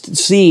next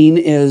scene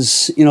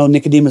is,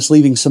 Nicodemus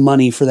leaving some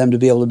money for them to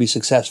be able to be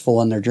successful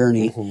on their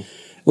journey,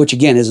 which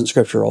again isn't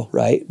scriptural,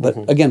 right?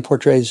 But again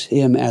portrays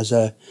him as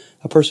a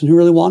person who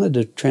really wanted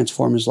to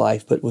transform his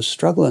life, but was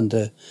struggling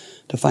to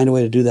find a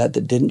way to do that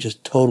didn't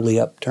just totally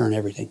upturn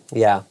everything.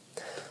 Yeah.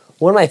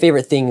 One of my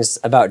favorite things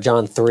about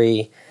John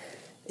 3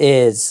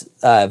 is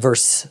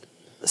verse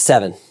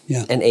 7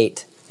 and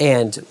 8.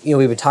 And, we've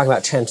been talking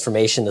about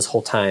transformation this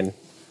whole time.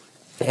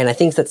 And I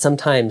think that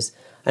sometimes,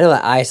 I know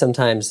that I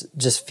sometimes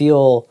just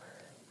feel,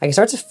 I can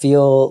start to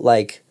feel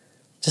like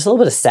just a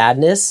little bit of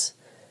sadness.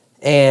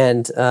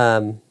 And,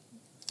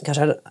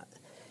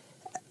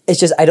 it's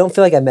just, I don't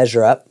feel like I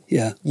measure up.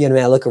 Yeah. You know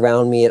what I mean? I look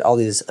around me at all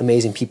these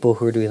amazing people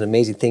who are doing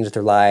amazing things with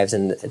their lives.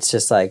 And it's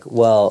just like,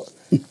 well,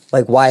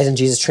 why isn't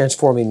Jesus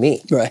transforming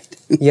me? Right.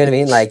 You know what I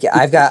mean? Like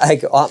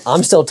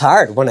I'm still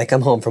tired when I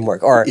come home from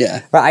work, or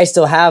I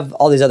still have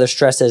all these other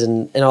stresses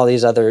and all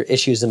these other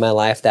issues in my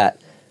life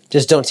that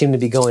just don't seem to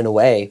be going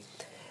away.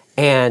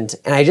 And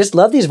I just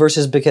love these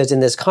verses because in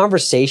this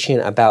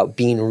conversation about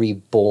being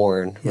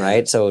reborn,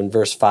 right? So in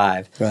verse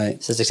 5,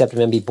 it says, except a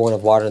man be born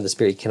of water and the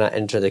Spirit, cannot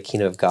enter the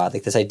kingdom of God.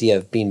 Like this idea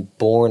of being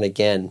born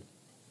again.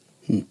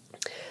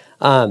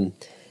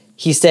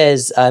 He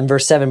says in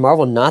verse 7,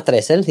 marvel not that I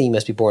said anything, you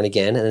must be born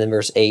again. And then in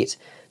verse 8,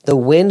 the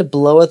wind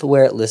bloweth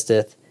where it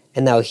listeth,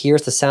 and thou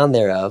hearest the sound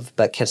thereof,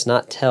 but canst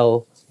not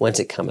tell whence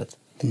it cometh,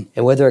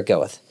 and whither it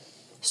goeth.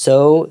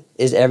 So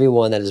is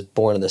everyone that is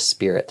born of the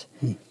Spirit.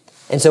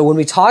 And so when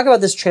we talk about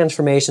this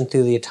transformation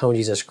through the atoned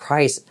Jesus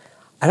Christ,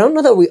 I don't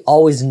know that we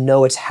always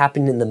know it's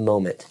happening in the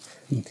moment.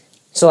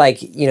 So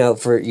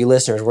for you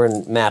listeners, we're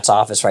in Matt's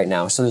office right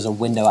now, so there's a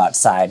window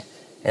outside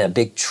and a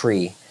big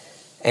tree.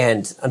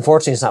 And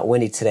unfortunately, it's not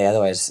windy today.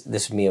 Otherwise,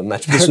 this would be a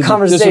much better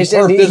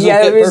conversation. It'd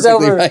be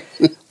over. Right.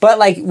 But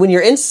when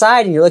you're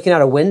inside and you're looking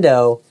out a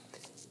window,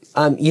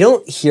 you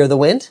don't hear the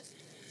wind.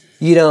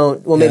 You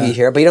don't. Well, maybe you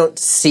hear it, but you don't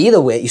see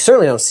the wind. You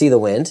certainly don't see the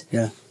wind.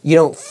 Yeah. You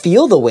don't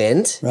feel the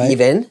wind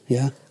even.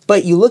 Yeah.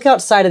 But you look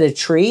outside at a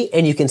tree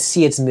and you can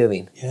see it's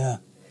moving. Yeah.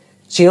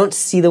 So you don't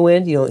see the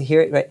wind. You don't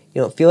hear it. Right.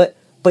 You don't feel it.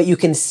 But you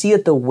can see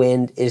that the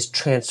wind is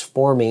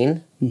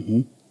transforming.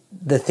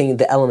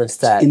 The elements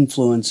that it's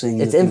influencing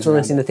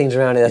the things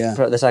around it.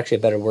 That's actually a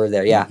better word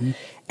there. Yeah.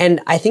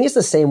 And I think it's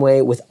the same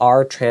way with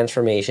our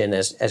transformation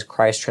as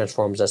Christ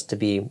transforms us to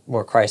be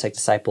more Christ-like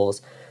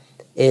disciples.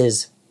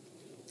 Is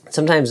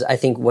sometimes I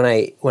think when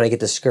I get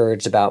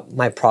discouraged about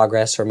my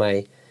progress or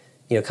my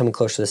coming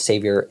closer to the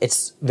Savior,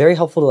 it's very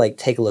helpful to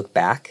take a look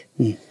back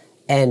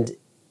and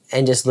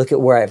just look at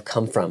where I've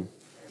come from.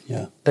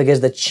 Yeah. Because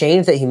the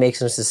change that He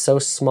makes in us is so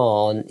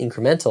small and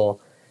incremental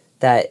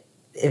that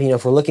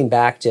if we're looking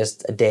back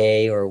just a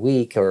day or a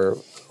week or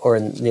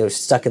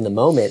stuck in the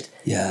moment,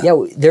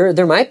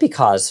 there might be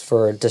cause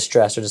for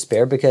distress or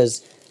despair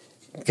because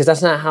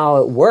that's not how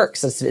it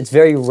works. It's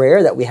very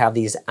rare that we have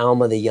these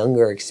Alma the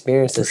Younger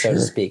experiences, so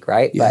to speak,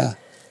 right? Yeah.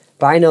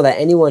 But I know that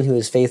anyone who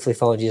is faithfully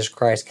following Jesus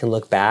Christ can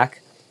look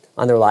back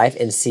on their life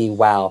and see,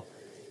 wow,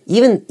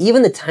 even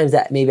the times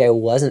that maybe I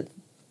wasn't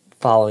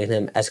following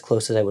Him as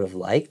close as I would have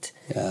liked,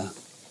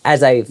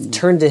 as I've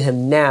turned to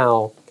Him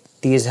now,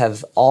 these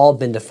have all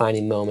been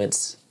defining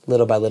moments,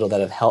 little by little,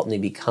 that have helped me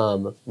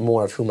become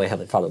more of who my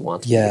Heavenly Father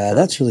wants me to become. Yeah,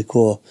 that's really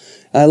cool.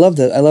 I love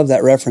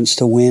that reference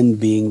to wind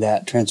being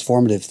that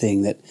transformative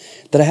thing that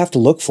I have to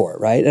look for,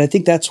 right? And I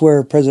think that's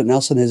where President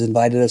Nelson has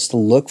invited us to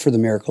look for the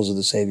miracles of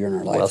the Savior in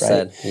our life, Well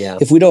right? said, yeah.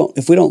 If we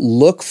don't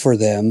look for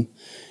them,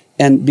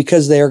 and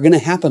because they are going to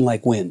happen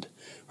like wind,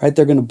 right?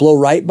 They're going to blow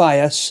right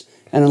by us,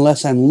 and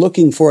unless I'm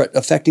looking for it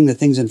affecting the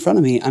things in front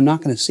of me, I'm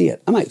not going to see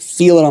it. I might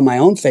feel it on my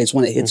own face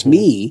when it hits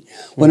me.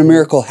 When a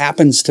miracle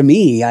happens to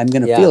me, I'm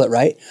going to feel it,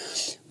 right?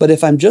 But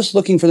if I'm just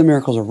looking for the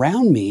miracles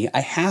around me,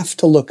 I have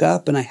to look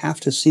up and I have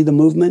to see the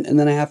movement, and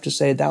then I have to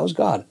say, that was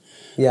God.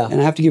 Yeah.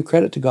 And I have to give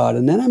credit to God.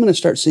 And then I'm going to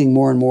start seeing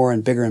more and more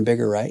and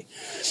bigger, right?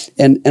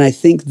 And I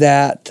think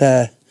that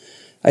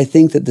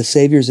the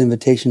Savior's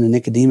invitation to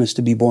Nicodemus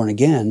to be born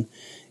again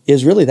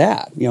is really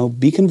that,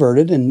 be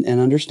converted and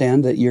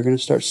understand that you're going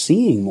to start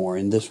seeing more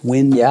in this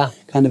wind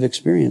kind of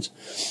experience.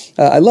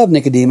 I love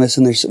Nicodemus,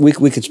 and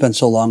we could spend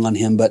so long on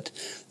him, but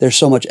there's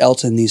so much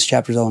else in these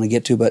chapters I want to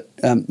get to, but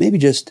maybe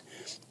just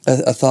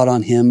a thought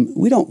on him.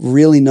 We don't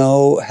really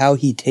know how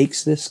he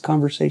takes this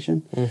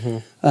conversation.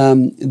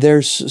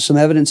 There's some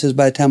evidences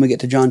by the time we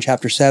get to John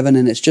chapter 7,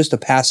 and it's just a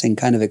passing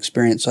kind of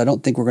experience, so I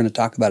don't think we're going to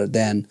talk about it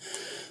then,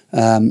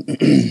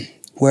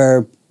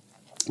 where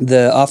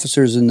the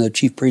officers and the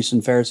chief priests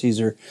and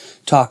Pharisees are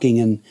talking,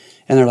 and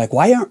they're like,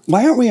 why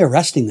aren't we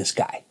arresting this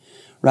guy?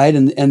 Right?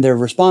 And their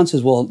response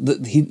is, well,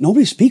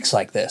 nobody speaks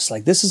like this.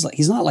 Like, this is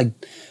he's not like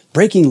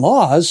breaking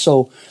laws.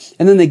 So,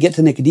 and then they get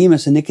to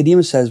Nicodemus, and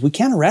Nicodemus says, we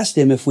can't arrest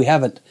him if we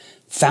haven't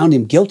found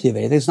him guilty of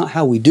anything. It's not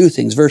how we do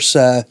things. Verse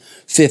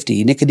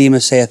 50,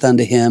 Nicodemus saith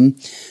unto him,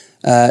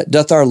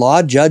 doth our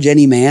law judge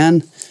any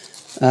man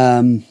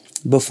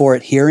before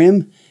it hear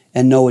him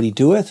and know what he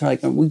doeth?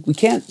 Like, we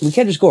can't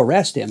just go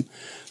arrest him.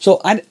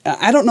 So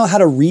I don't know how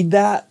to read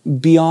that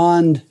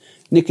beyond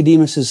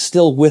Nicodemus is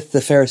still with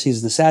the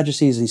Pharisees and the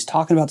Sadducees, and he's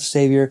talking about the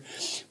Savior.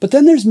 But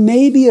then there's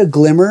maybe a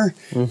glimmer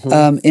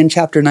in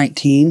chapter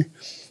 19,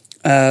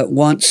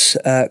 once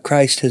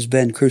Christ has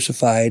been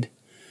crucified.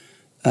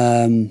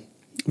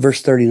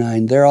 Verse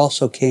 39, there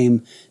also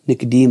came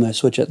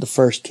Nicodemus, which at the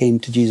first came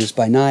to Jesus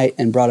by night,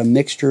 and brought a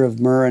mixture of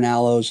myrrh and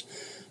aloes,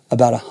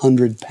 about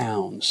 100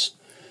 pounds.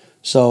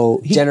 So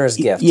generous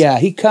gift. Yeah,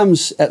 he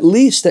comes at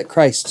least at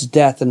Christ's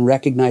death and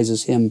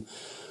recognizes him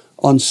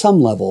on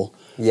some level.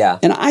 Yeah.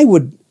 And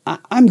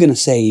I'm going to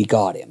say he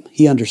got him.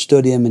 He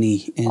understood him, and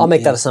I'll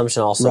make that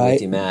assumption also right?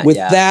 with you, Matt.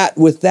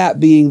 With that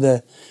being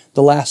the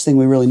last thing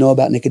we really know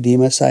about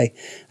Nicodemus, I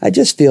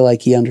just feel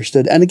like he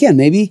understood. And again,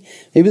 maybe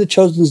the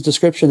chosen's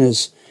description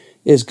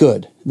is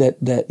good.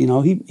 That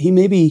he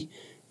maybe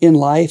in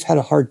life had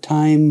a hard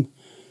time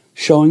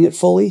showing it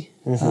fully.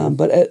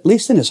 But at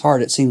least in his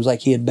heart, it seems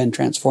like he had been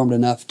transformed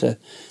enough to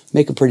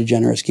make a pretty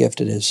generous gift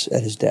at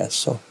his death.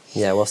 So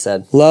yeah, well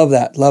said. Love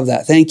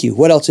that. Thank you.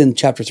 What else in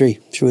chapter 3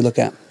 should we look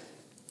at?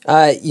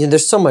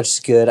 There's so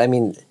much good. I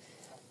mean,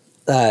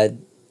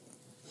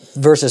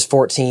 verses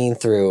 14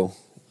 through,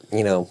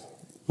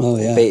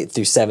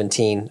 through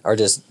 17 are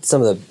just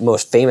some of the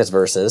most famous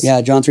verses.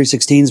 Yeah, John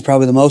 3:16 is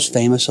probably the most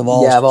famous of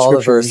all. Yeah, of all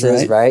the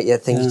verses, right? Yeah,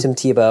 thank you, Tim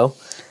Tebow.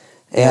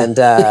 And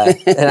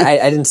and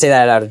I didn't say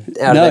that out of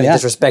any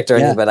disrespect or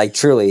anything, but like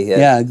truly, God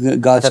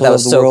I thought that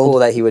was so cool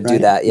that he would do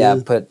that. Yeah,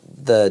 Yeah. put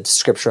the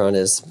scripture on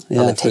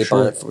the tape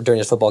on it during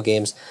his football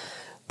games.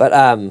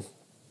 But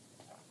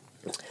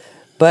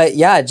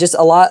yeah, just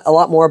a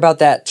lot more about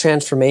that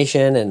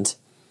transformation, and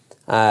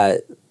I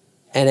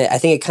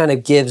think it kind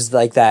of gives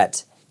like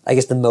that, I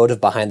guess, the motive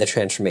behind the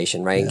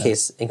transformation, right? Yeah.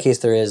 In case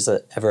there is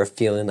ever a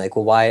feeling like,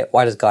 well,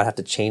 why does God have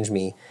to change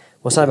me?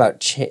 Well, it's not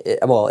about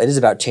it is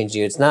about changing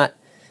you. It's not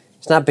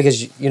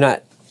because you're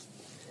not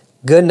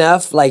good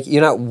enough, like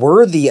you're not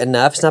worthy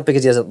enough. It's not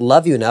because he doesn't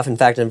love you enough. In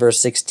fact, in verse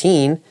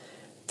 16,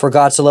 for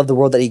God so loved the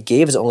world that he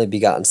gave his only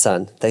begotten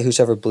Son, that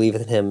whosoever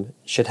believeth in him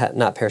should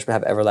not perish but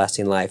have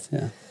everlasting life.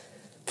 Yeah.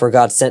 For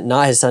God sent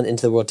not his Son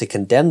into the world to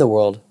condemn the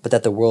world, but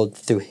that the world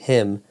through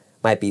him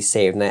might be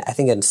saved. And I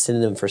think a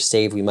synonym for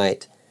saved we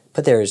might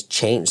put there is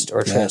changed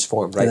or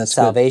transformed, right?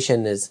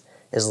 Salvation is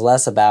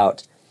less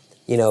about,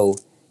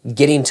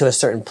 getting to a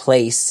certain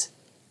place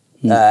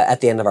at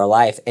the end of our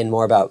life, and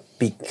more about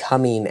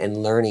becoming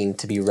and learning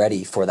to be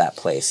ready for that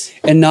place.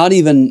 And not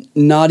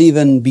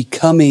even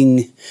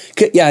becoming.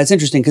 Yeah, it's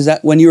interesting because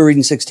when you were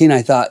reading 16,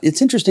 I thought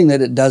it's interesting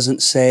that it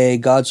doesn't say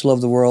God so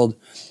loved the world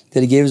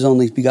that he gave his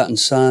only begotten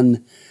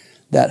Son,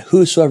 that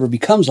whosoever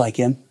becomes like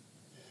him.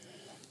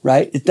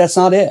 Right? That's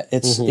not it.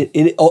 It's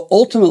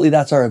ultimately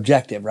that's our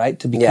objective, right?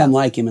 To become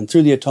like him, and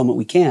through the atonement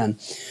we can.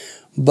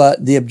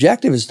 But the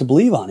objective is to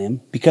believe on him,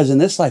 because in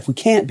this life we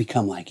can't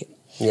become like him.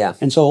 Yeah.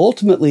 And so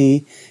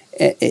ultimately,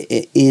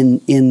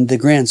 in the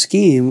grand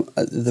scheme,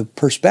 the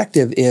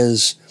perspective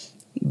is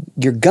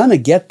you're gonna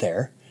get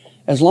there.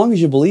 As long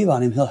as you believe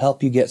on him, he'll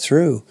help you get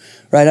through.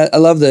 Right? I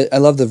love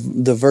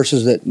the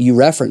verses that you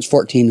reference,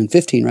 14 and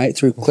 15, right?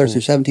 Clear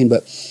through 17,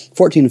 but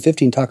 14 and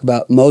 15 talk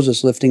about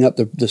Moses lifting up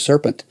the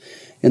serpent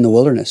in the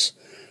wilderness.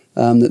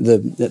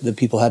 that the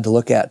people had to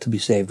look at to be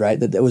saved, right?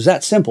 That it was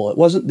that simple. It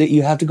wasn't that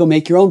you have to go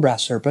make your own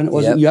brass serpent. It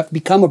wasn't you have to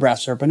become a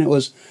brass serpent. It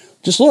was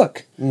just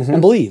look and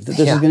believe that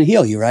this is going to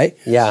heal you, right?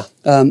 Yeah.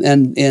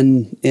 And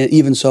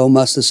even so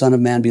must the Son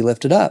of Man be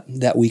lifted up,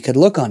 that we could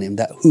look on him,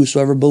 that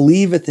whosoever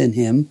believeth in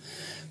him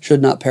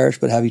should not perish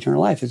but have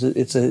eternal life.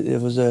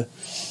 It was a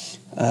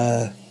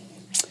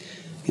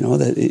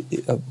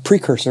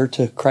precursor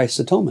to Christ's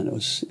atonement. It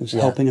was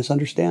helping us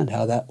understand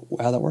how that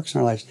works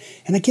in our lives.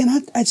 And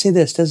again, I'd say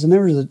this as a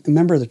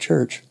member of the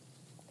church.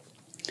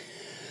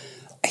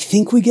 I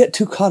think we get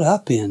too caught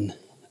up in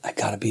I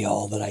got to be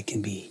all that I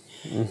can be.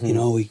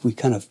 We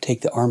kind of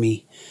take the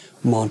army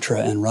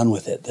mantra and run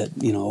with it. That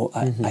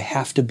I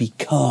have to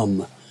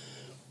become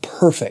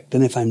perfect,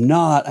 and if I'm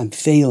not, I'm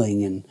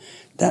failing. And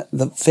that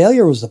the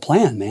failure was the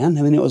plan, man.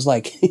 I mean, it was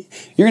like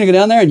you're going to go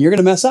down there and you're going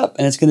to mess up,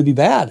 and it's going to be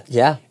bad.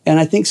 Yeah. And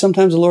I think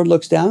sometimes the Lord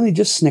looks down and he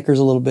just snickers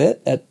a little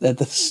bit at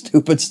the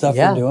stupid stuff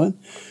we're doing.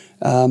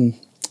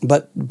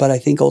 But I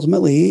think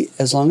ultimately,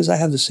 as long as I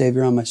have the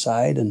Savior on my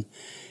side, and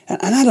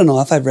I don't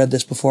know if I've read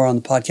this before on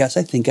the podcast.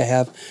 I think I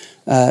have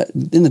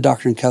in the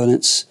Doctrine and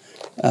Covenants.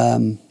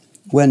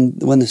 When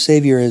the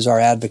Savior is our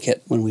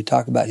advocate, when we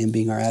talk about him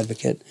being our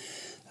advocate,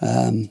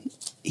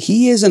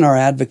 he isn't our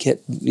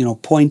advocate,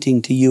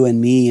 pointing to you and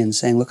me and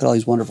saying, look at all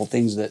these wonderful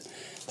things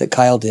that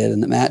Kyle did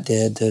and that Matt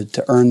did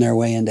to earn their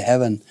way into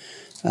heaven.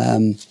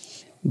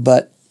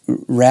 But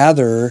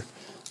rather,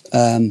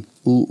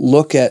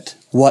 look at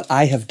what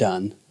I have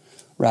done,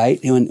 right?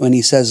 When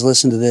he says,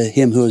 listen to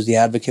him who is the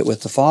advocate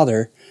with the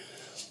Father.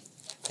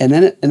 And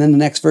then the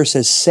next verse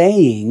says,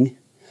 saying,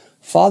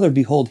 Father,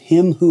 behold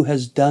him who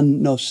has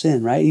done no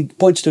sin, right? He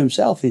points to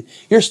himself.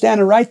 You're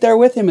standing right there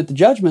with him at the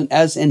judgment,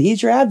 and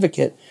he's your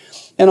advocate.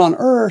 And on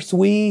earth,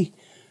 we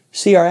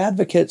see our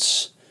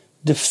advocates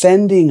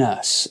defending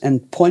us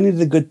and pointing to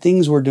the good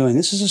things we're doing.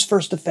 This is his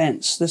first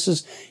offense. This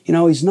is,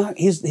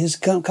 he's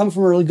come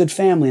from a really good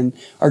family, and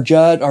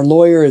our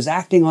lawyer is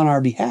acting on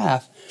our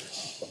behalf.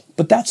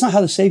 But that's not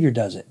how the Savior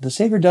does it. The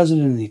Savior does it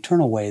in an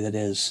eternal way that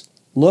is,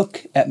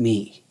 look at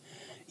me.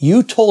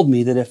 You told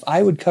me that if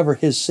I would cover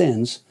his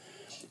sins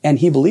and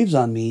he believes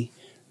on me,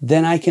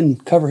 then I can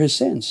cover his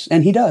sins.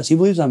 And he does. He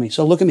believes on me.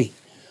 So look at me,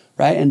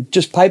 right? And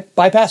just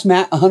bypass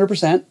Matt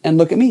 100% and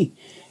look at me.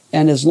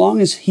 And as long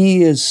as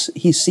he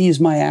sees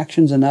my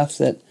actions enough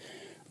that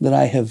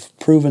I have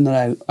proven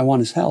that I want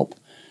his help,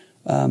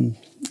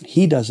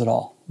 he does it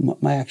all.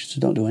 My actions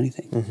don't do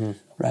anything,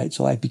 right?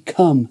 So I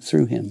become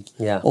through him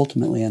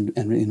ultimately and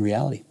in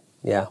reality.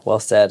 Yeah, well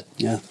said.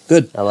 Yeah,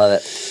 good. I love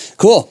it.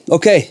 Cool.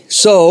 Okay,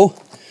 so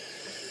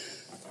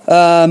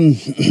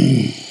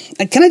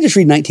can I just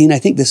read 19? I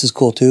think this is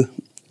cool too.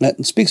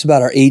 It speaks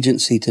about our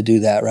agency to do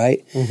that,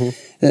 right? Let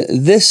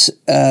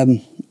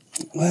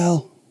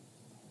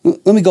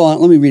me go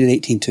on. Let me read it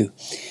 18 too.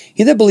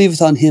 He that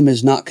believeth on him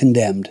is not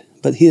condemned,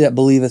 but he that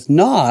believeth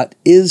not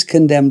is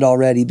condemned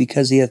already,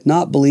 because he hath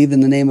not believed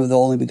in the name of the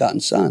only begotten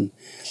Son.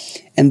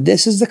 And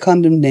this is the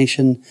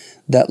condemnation,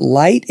 that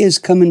light is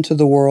come into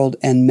the world,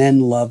 and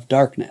men love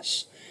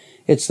darkness.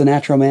 It's the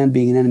natural man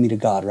being an enemy to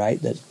God, right?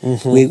 That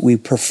we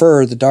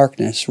prefer the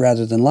darkness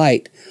rather than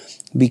light,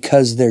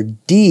 because their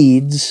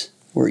deeds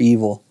were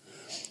evil.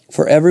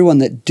 For everyone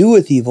that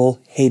doeth evil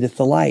hateth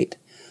the light,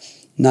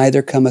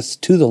 neither cometh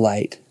to the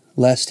light,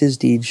 lest his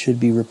deeds should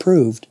be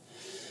reproved.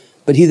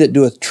 But he that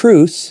doeth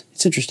truth,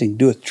 it's interesting,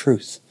 doeth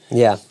truth.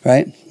 Yeah.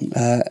 Right?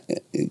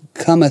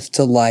 Cometh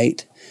to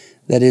light,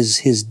 that is,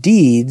 his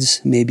deeds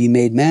may be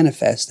made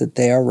manifest, that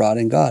they are wrought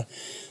in God.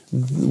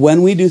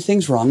 When we do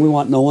things wrong, we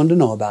want no one to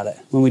know about it.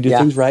 When we do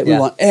things right, we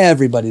want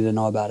everybody to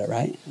know about it,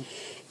 right?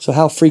 So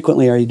how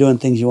frequently are you doing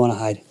things you want to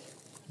hide?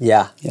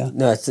 Yeah. Yeah.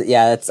 No, I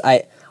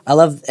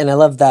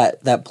love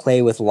that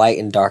play with light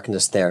and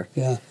darkness there.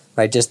 Yeah.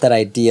 Right? Just that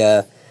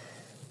idea,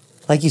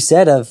 like you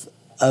said, of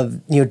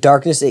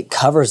darkness, it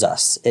covers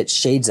us, it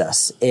shades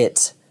us.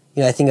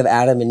 I think of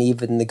Adam and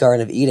Eve in the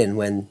Garden of Eden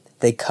when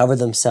they cover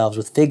themselves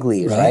with fig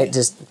leaves, right?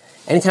 Just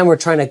anytime we're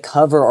trying to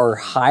cover or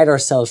hide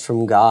ourselves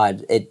from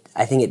God,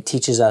 I think it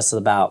teaches us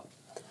about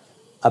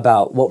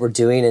what we're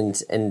doing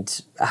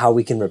and how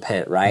we can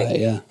repent, right?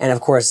 Yeah. And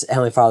of course,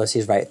 Heavenly Father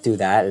sees right through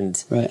that,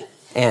 and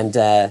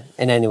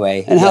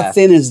anyway. And how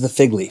thin is the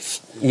fig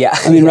leaf? Yeah.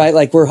 I mean, right?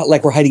 Like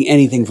we're hiding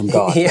anything from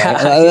God. Yeah.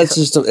 Right? That's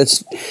just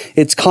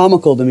it's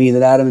comical to me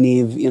that Adam and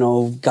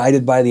Eve,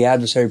 guided by the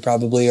adversary,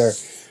 probably are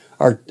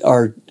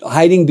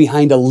hiding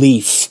behind a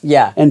leaf.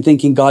 Yeah. And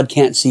thinking God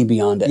can't see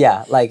beyond it.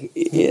 Yeah. Like,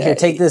 here,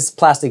 take this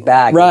plastic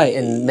bag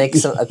and make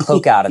a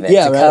cloak out of it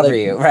to cover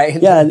you,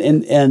 right? Yeah.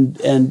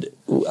 And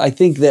I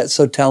think that's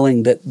so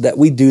telling that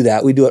we do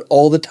that. We do it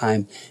all the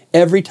time.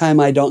 Every time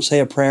I don't say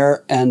a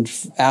prayer and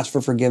ask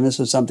for forgiveness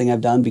of something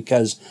I've done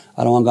because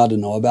I don't want God to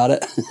know about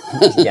it.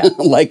 Yeah.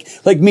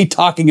 like me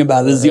talking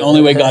about it is the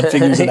only way God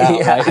figures it out,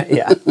 right?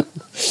 Yeah.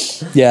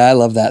 Yeah, I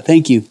love that.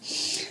 Thank you.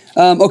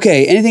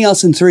 Okay, anything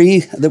else in 3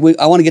 that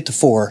I want to get to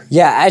 4?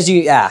 Yeah, as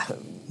you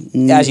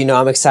know,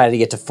 I'm excited to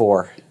get to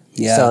 4.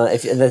 Yeah. So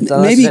if there's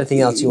anything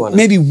else you want to...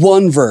 Maybe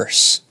one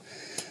verse.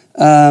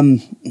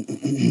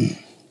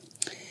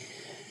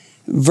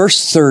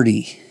 verse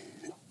 30,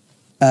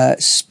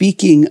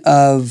 speaking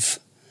of,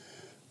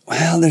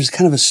 well, there's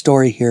kind of a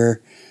story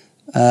here.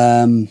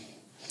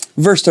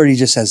 Verse 30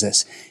 just says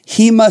this: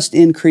 "He must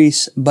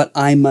increase, but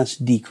I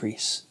must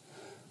decrease."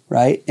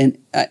 Right? And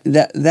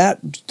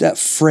that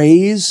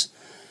phrase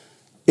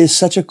is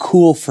such a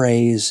cool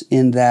phrase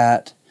in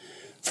that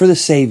for the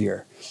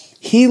Savior,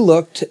 he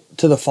looked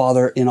to the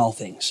Father in all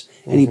things.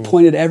 And he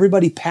pointed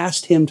everybody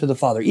past him to the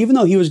Father. Even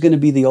though he was going to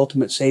be the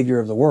ultimate Savior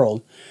of the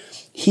world,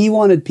 he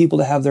wanted people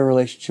to have their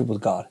relationship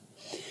with God.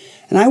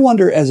 And I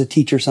wonder as a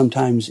teacher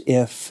sometimes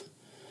if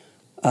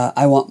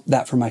I want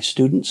that for my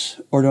students,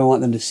 or do I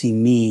want them to see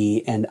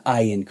me and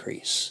I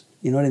increase?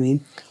 You know what I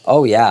mean?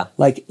 Oh, yeah.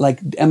 Like,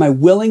 am I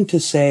willing to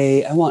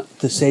say, I want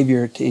the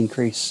Savior to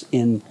increase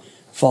in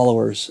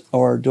followers,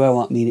 or do I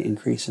want me to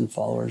increase in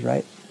followers,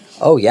 right?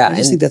 Oh, yeah. I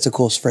just think that's a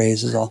cool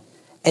phrase is all.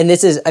 And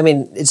this is, I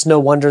mean, it's no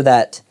wonder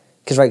that,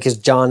 because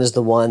John is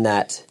the one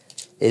that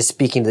is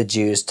speaking to the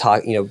Jews,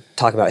 talking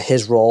about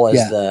his role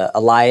as the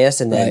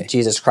Elias, and then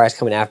Jesus Christ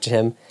coming after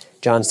him.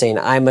 John saying,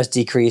 I must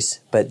decrease,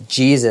 but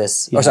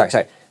Jesus,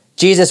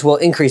 Jesus will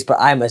increase, but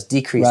I must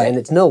decrease. Right. And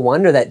it's no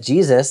wonder that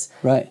Jesus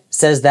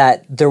says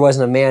that there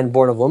wasn't a man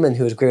born of woman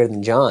who was greater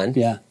than John.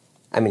 Yeah.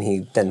 I mean,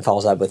 he then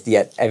follows up with,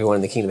 yet everyone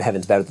in the kingdom of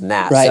heaven is better than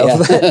that. Right,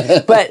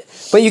 so,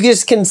 but you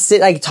just can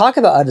talk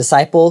about a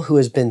disciple who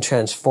has been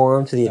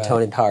transformed through the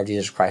atoning power of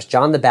Jesus Christ.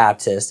 John the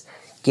Baptist,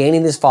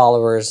 gaining his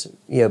followers,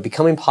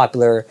 becoming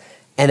popular,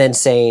 and then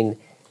saying,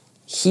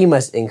 he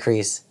must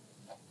increase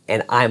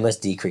and I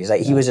must decrease.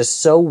 He was just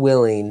so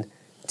willing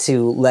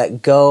to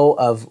let go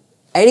of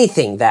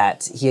anything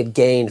that he had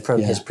gained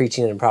from his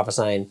preaching and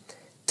prophesying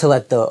to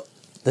let the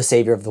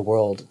Savior of the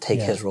world take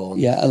his role.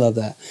 Yeah, I love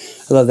that.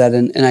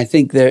 And I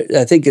think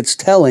it's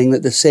telling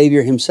that the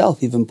Savior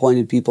himself even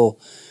pointed people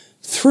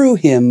through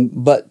him,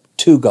 but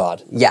to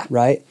God. Yeah.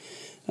 Right?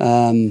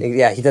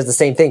 He does the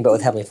same thing, but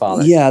with Heavenly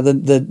Father. Yeah,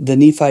 the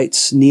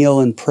Nephites kneel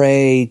and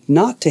pray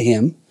not to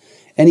him,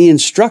 and he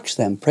instructs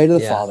them, pray to the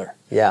Father.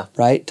 Yeah.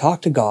 Right?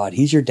 Talk to God.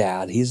 He's your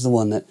dad. He's the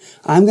one that,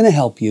 I'm going to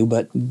help you,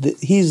 but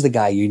he's the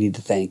guy you need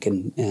to thank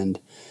and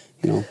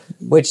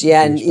Which,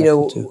 and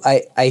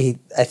I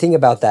think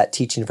about that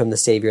teaching from the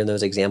Savior and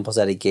those examples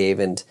that he gave,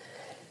 and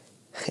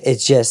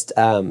it's just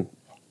the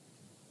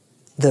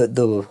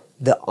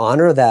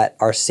honor that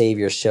our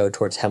Savior showed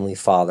towards Heavenly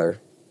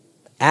Father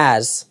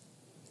as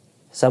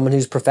someone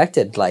who's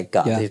perfected like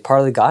God, who's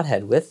part of the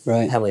Godhead with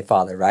Heavenly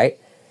Father, right?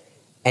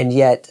 And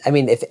yet, I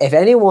mean, if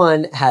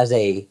anyone has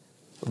a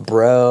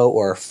bro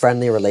or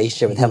friendly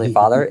relationship with Heavenly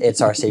Father,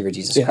 it's our Savior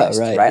Jesus Christ,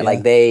 right? Yeah.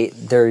 Like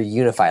they're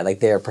unified, like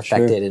they are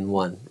perfected in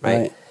one,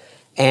 right?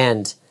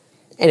 And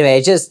anyway,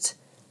 it just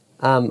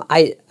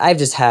I've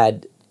just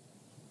had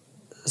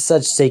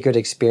such sacred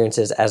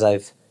experiences as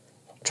I've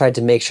tried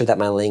to make sure that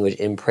my language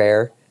in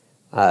prayer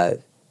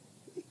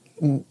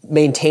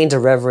maintains a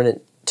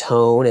reverent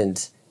tone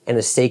and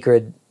a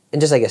sacred and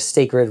just like a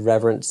sacred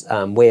reverence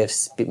way of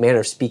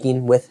manner of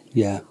speaking with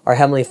our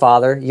Heavenly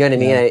Father. You know what I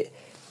mean?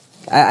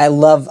 I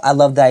love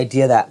the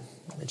idea that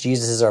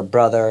Jesus is our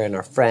brother and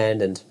our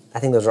friend, and I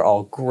think those are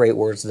all great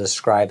words to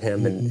describe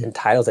him and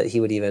titles that he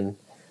would even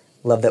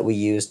love that we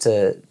use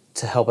to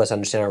help us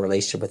understand our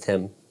relationship with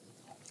him.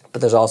 But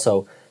there's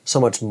also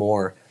so much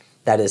more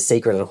that is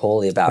sacred and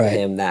holy about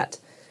him that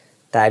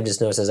I've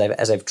just noticed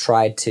as I've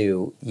tried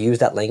to use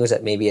that language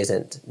that maybe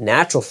isn't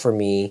natural for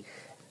me,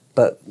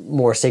 but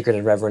more sacred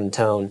and reverent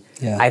tone.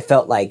 I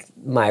felt like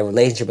my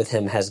relationship with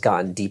him has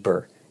gotten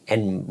deeper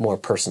and more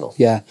personal.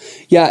 Yeah.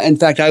 In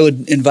fact, I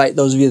would invite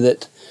those of you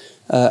that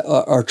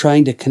are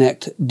trying to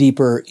connect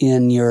deeper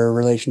in your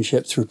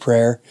relationship through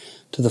prayer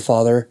to the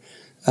Father,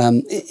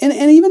 and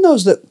even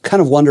those that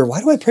kind of wonder,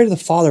 why do I pray to the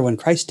Father when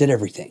Christ did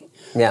everything?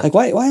 Yeah. Like,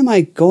 why am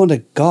I going to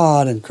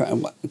God and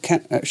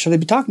should I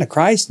be talking to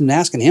Christ and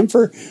asking Him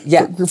for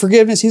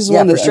forgiveness? He's the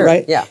one that,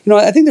 right? Yeah.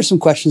 I think there's some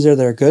questions there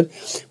that are good,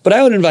 but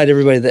I would invite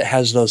everybody that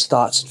has those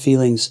thoughts and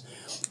feelings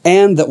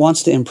and that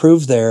wants to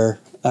improve their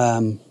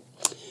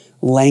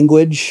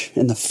language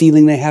and the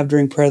feeling they have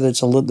during prayer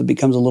that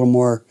becomes a little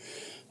more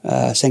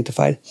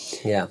sanctified.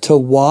 Yeah. To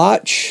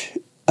watch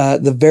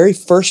the very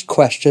first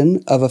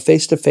question of a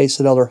face-to-face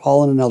that Elder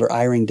Holland and Elder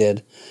Eyring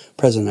did,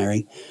 President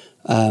Eyring,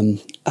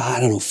 I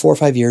don't know, 4 or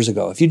 5 years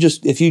ago. If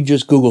you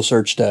just Google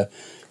searched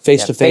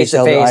face-to-face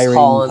Elder Eyring,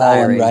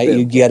 Holland, right,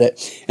 you get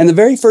it. And the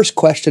very first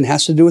question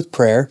has to do with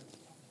prayer.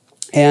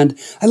 And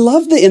I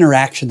love the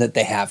interaction that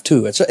they have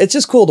too. It's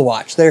just cool to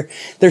watch. They're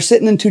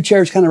sitting in two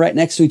chairs kind of right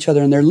next to each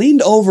other, and they're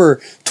leaned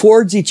over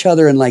towards each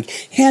other and like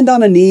hand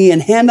on a knee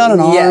and hand on an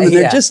arm, and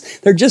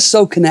they're just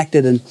so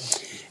connected.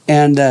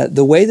 And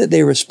the way that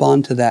they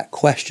respond to that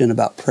question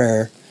about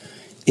prayer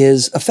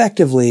is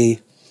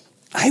effectively,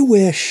 I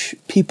wish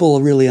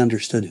people really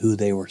understood who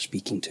they were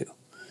speaking to.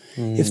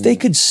 If they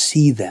could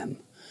see them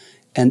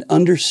and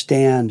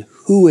understand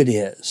who it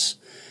is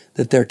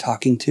that they're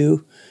talking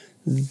to,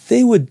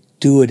 they would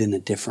do it in a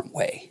different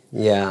way.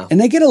 Yeah.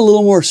 And they get a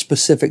little more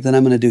specific than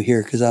I'm going to do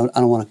here because I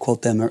don't want to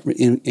quote them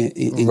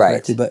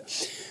incorrectly.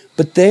 But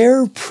But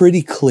they're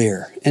pretty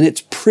clear, and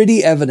it's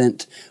pretty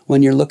evident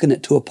when you're looking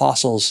at two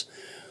apostles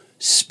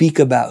speak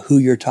about who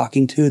you're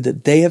talking to,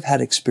 that they have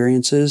had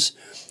experiences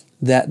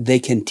that they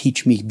can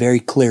teach me very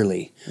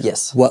clearly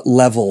what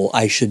level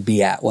I should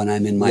be at when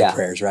I'm in my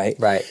prayers, right?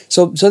 Right.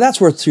 So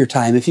that's worth your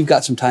time. If you've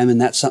got some time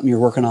and that's something you're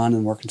working on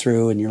and working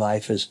through in your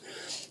life is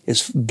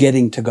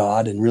getting to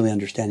God and really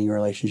understanding your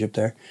relationship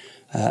there,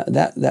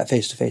 that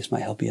face-to-face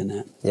might help you in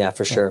that. Yeah,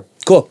 for sure.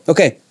 Cool.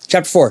 Okay,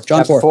 chapter 4,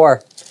 John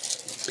 4.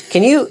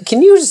 Can you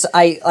just,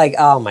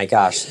 oh my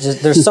gosh,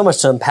 there's so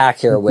much to unpack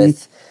here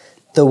with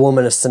the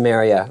woman of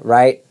Samaria,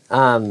 right?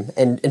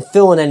 And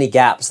fill in any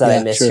gaps that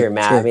I miss here,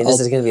 Matt. Sure. I mean, this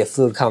is going to be a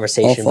fluid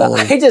conversation, but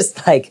I just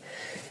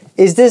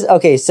is this,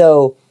 okay,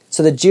 so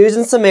the Jews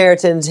and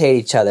Samaritans hate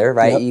each other,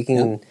 right? You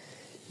can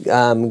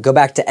go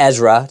back to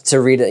Ezra to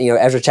read,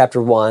 Ezra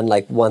chapter 1,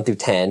 1 through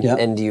 10,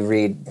 and you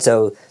read,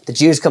 so the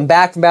Jews come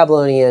back from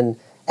Babylonian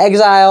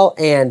exile,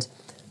 and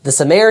the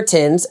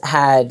Samaritans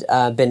had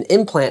been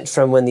implanted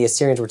from when the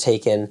Assyrians were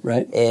taken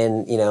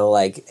in,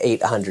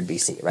 800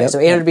 BC, right? So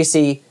 800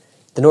 BC,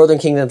 the northern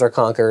kingdoms are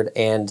conquered,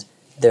 and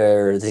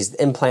there are these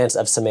implants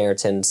of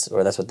Samaritans,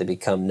 or that's what they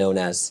become known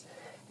as.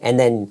 And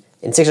then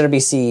in 600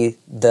 BC,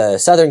 the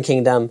southern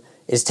kingdom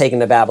is taken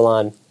to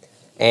Babylon,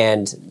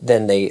 and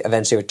then they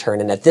eventually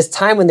return. And at this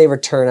time when they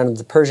return under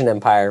the Persian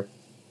Empire,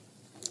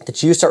 the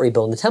Jews start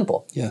rebuilding the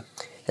temple. Yeah.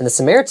 And the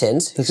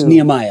Samaritans... That's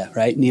Nehemiah,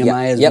 right?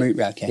 Nehemiah is...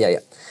 Okay.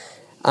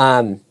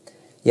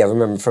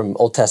 Remember from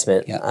Old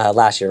Testament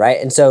last year, right?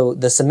 And so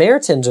the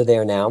Samaritans are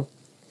there now,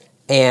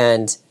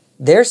 and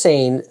they're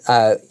saying,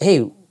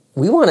 hey,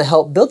 we want to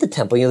help build the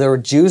temple. There were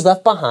Jews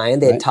left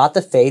behind. They had taught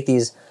the faith.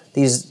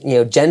 These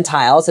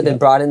Gentiles had been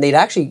brought in. They'd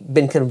actually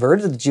been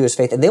converted to the Jewish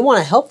faith, and they want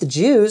to help the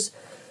Jews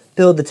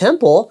build the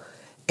temple.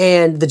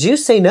 And the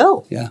Jews say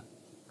no. Yeah.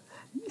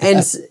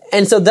 And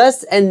so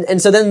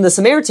then the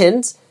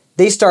Samaritans,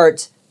 they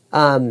start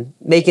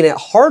making it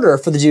harder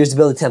for the Jews to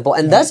build the temple,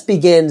 and thus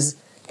begins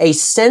a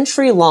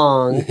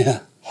century-long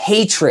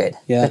hatred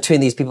between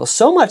these people.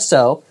 So much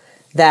so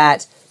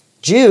that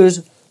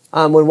Jews,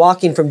 when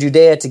walking from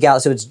Judea to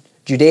Galilee, so it's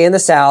Judea in the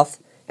south,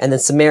 and then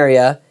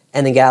Samaria,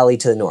 and then Galilee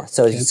to the north.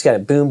 So it's just kind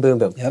of boom, boom,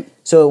 boom. Yep.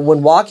 So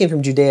when walking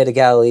from Judea to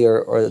Galilee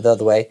or the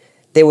other way,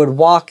 they would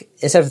walk,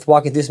 instead of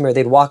walking through Samaria,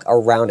 they'd walk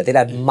around it. They'd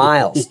add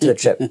miles to the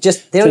trip. They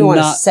don't even want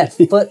to set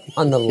foot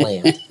on the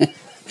land.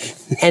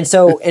 And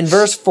so in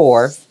verse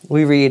 4,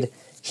 we read,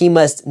 he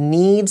must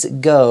needs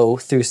go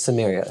through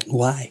Samaria.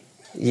 Why?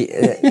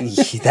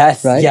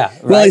 That's right. Yeah.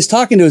 Right. Well, he's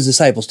talking to his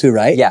disciples too,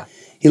 right? Yeah.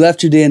 He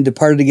left Judea and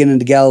departed again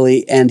into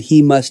Galilee, and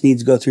he must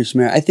needs go through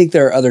Samaria. I think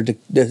there are other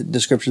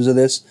descriptions of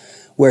this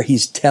where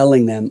he's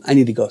telling them, I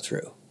need to go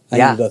through. I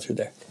need to go through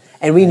there.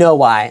 And we know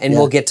why, and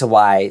we'll get to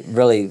why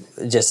really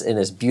just in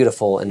this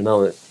beautiful in a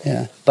moment.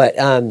 Yeah. But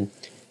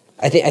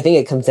I think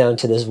it comes down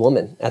to this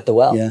woman at the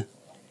well. Yeah.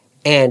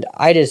 And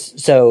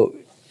so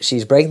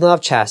she's breaking the law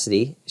of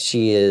chastity.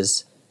 She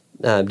is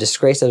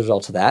disgraced as a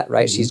result of that,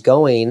 right? Mm-hmm. She's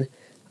going,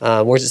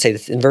 where does it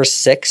say? In verse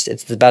 6,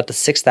 it's about the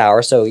 6th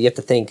hour. So you have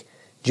to think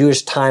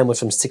Jewish time was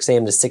from 6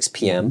 a.m. to 6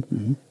 p.m.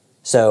 Mm-hmm.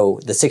 So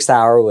the 6th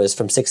hour was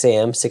from 6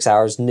 a.m., 6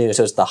 hours noon.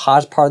 So it's the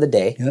hottest part of the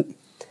day. Yep.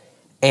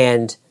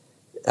 And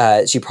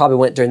she probably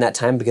went during that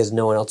time because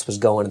no one else was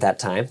going at that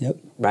time. Yep.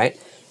 Right?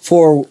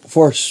 For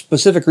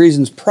specific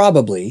reasons,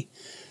 probably,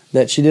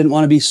 that she didn't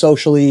want to be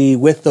socially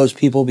with those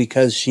people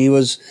because she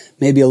was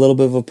maybe a little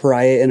bit of a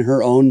pariah in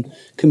her own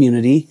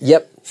community.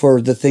 Yep.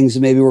 For the things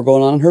that maybe were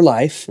going on in her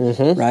life.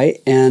 Mm-hmm.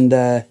 Right?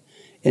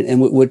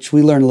 And which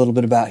we learn a little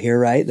bit about here,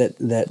 right?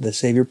 That the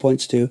Savior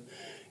points to.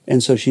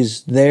 And so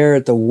she's there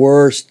at the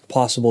worst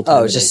possible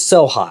time. Oh, it's just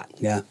so hot.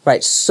 Yeah.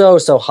 Right. So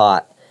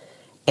hot.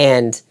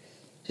 And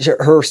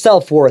her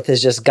self-worth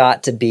has just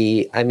got to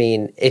be, I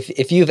mean,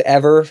 if you've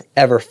ever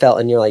felt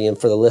in your life, and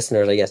for the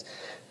listeners, I guess,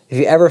 if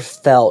you ever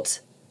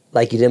felt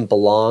like you didn't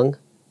belong,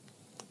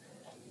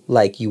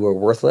 like you were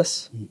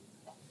worthless,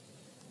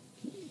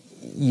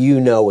 you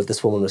know what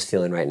this woman was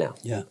feeling right now.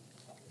 Yeah.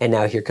 And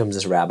now here comes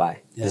this rabbi,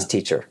 this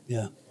teacher.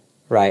 Yeah.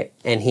 Right?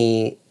 And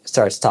he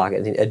starts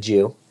talking, a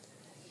Jew.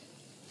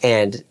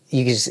 And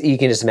you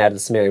can just imagine the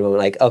Samaritan woman,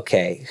 like,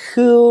 okay,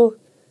 who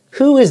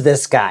is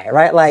this guy,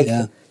 right? Like,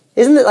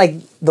 isn't it like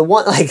the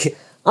one, like,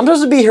 I'm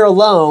supposed to be here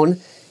alone,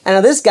 and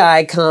now this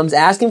guy comes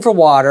asking for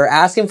water,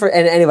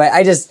 and anyway,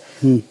 I just,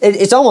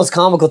 it's almost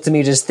comical to me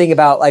to just think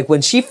about, like,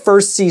 when she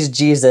first sees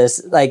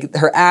Jesus, like,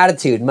 her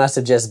attitude must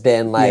have just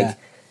been like,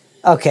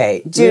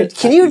 okay, dude,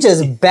 can you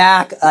just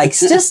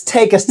just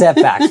take a step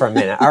back for a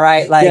minute, all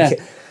right? Like,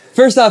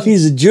 first off,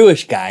 he's a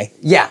Jewish guy.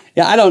 Yeah.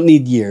 Yeah, I don't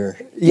need your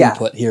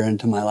input here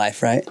into my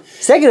life, right?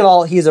 Second of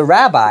all, he's a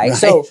rabbi.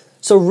 Right.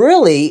 So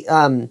really,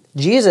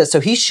 Jesus, so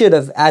he should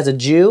have, as a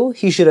Jew,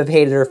 he should have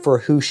hated her for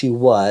who she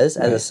was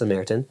as a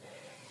Samaritan.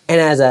 And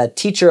as a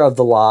teacher of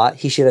the law,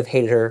 he should have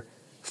hated her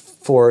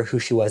for who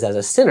she was as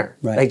a sinner.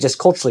 Right. Like just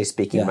culturally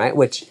speaking, right?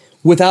 Which,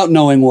 without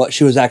knowing what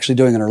she was actually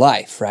doing in her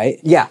life, right?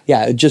 Yeah.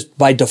 Yeah, just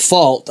by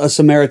default, a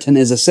Samaritan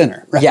is a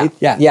sinner, right?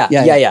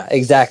 Yeah,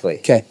 exactly.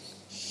 Okay.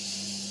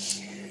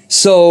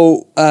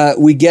 So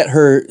we get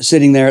her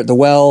sitting there at the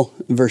well,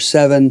 In verse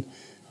 7,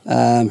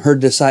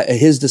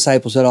 his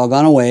disciples had all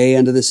gone away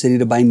into the city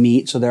to buy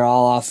meat, so they're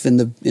all off in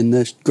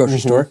the grocery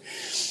store.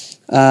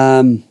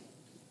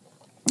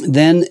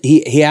 Then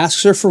he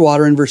asks her for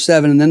water in verse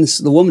 7, and then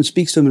the woman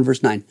speaks to him in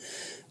verse 9.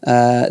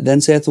 Then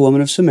saith the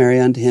woman of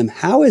Samaria unto him,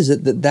 How is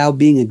it that thou,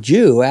 being a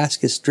Jew,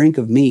 askest drink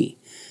of me,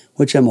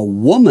 which am a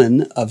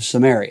woman of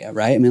Samaria?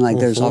 Right? I mean, like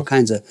there's all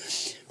kinds of...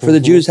 For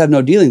the Jews have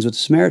no dealings with the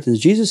Samaritans.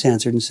 Jesus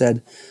answered and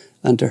said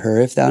unto her,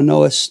 If thou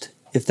knewest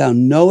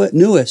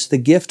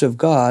the gift of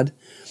God,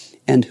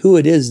 and who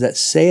it is that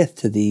saith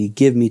to thee,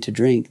 Give me to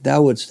drink,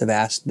 thou wouldest have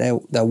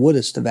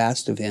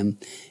asked of him,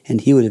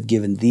 and he would have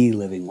given thee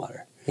living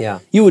water. Yeah.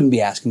 You wouldn't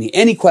be asking me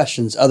any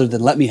questions other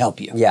than let me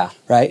help you. Yeah.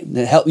 Right?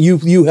 Help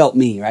you help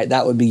me, right?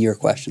 That would be your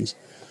questions.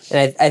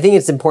 And I think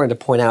it's important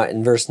to point out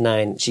in verse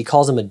 9, she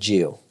calls him a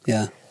Jew.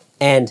 Yeah.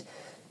 And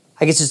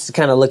I guess just to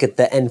kind of look at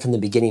the end from the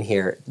beginning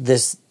here,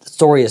 this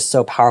story is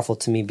so powerful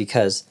to me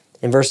because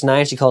in verse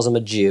 9 she calls him a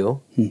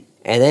Jew, and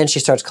then she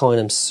starts calling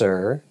him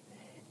sir,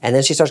 and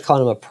then she starts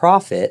calling him a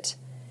prophet,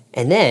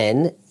 and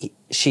then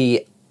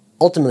she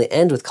ultimately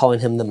ends with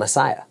calling him the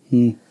Messiah.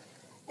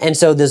 And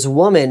so this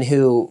woman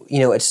who,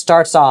 it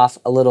starts off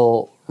a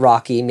little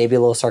rocky, maybe a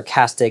little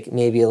sarcastic,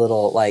 maybe a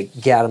little like,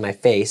 get out of my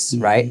face,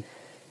 right?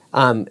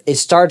 It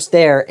starts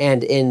there,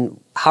 and in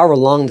however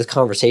long this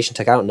conversation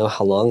took, I don't know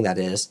how long that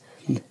is,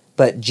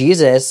 but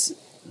Jesus,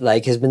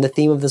 like, has been the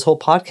theme of this whole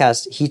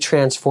podcast. He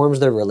transforms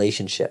their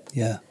relationship.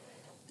 Yeah.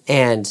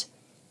 And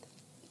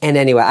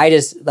anyway, I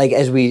just, like,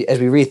 as we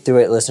read through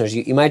it, listeners,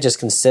 you might just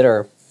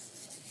consider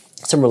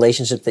some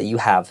relationships that you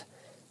have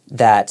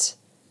that...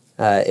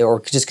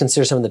 or just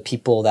consider some of the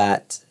people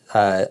that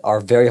are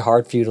very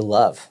hard for you to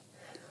love,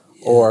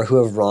 or who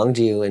have wronged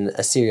you in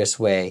a serious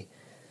way,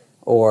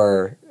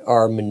 or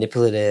are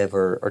manipulative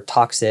or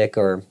toxic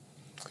or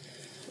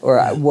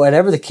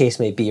whatever the case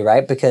may be,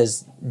 right?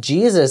 Because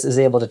Jesus is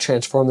able to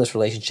transform this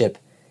relationship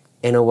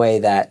in a way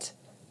that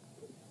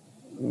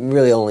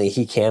really only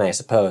he can, I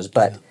suppose.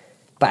 But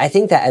I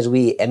think that as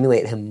we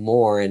emulate him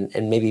more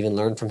and maybe even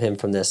learn from him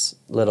from this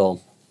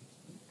little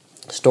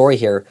story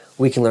here,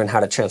 we can learn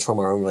how to transform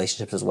our own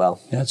relationships as well.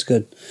 Yeah, that's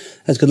good.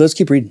 That's good. Let's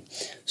keep reading.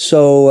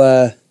 So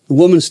the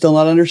woman's still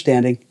not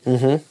understanding,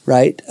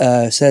 right?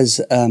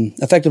 Says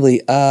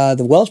effectively,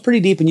 the well's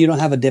pretty deep and you don't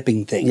have a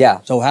dipping thing.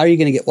 Yeah. So how are you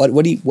going to get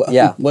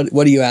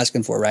what are you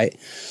asking for, right?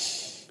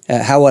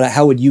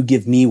 How would you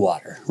give me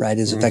water, right?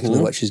 Is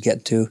effectively what she's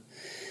getting to.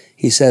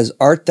 He says,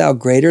 Art thou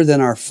greater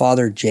than our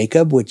father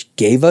Jacob, which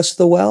gave us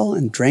the well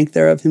and drank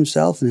thereof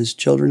himself and his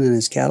children and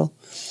his cattle?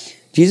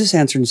 Jesus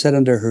answered and said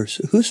unto her,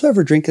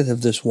 Whosoever drinketh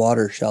of this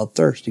water shall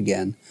thirst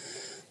again.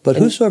 But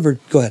whosoever...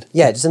 Go ahead.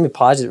 Yeah, just let me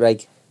pause it.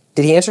 Like,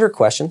 did he answer her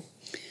question?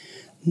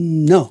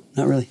 No,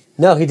 not really.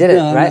 No, he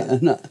didn't,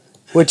 right? No.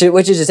 Which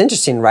is just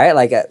interesting, right?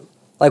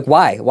 Like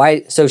why?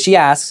 Why? So she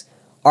asks,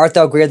 Art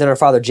thou greater than our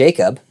father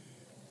Jacob?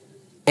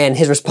 And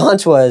his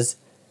response was,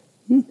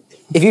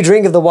 If you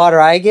drink of the water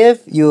I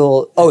give,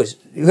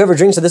 whoever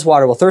drinks of this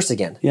water will thirst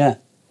again. Yeah,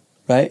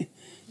 right?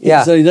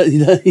 Yeah. So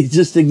he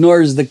just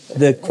ignores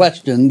the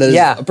question. That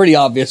is a pretty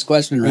obvious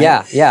question, right?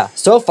 Yeah.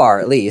 So far,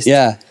 at least.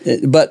 Yeah.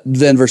 But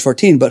then verse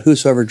 14, But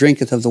whosoever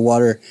drinketh of the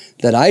water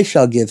that I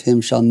shall give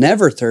him shall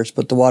never thirst,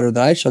 but the water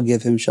that I shall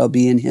give him shall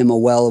be in him a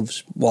well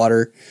of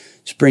water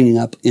springing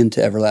up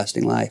into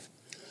everlasting life.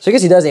 So I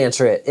guess he does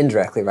answer it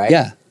indirectly, right?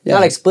 Yeah.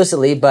 Not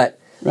explicitly, but,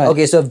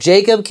 okay, so if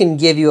Jacob can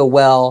give you a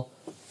well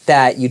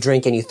that you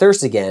drink and you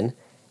thirst again,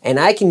 and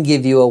I can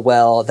give you a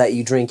well that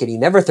you drink and you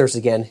never thirst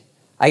again,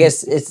 I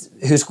guess it's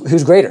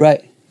who's greater.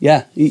 Right.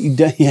 Yeah.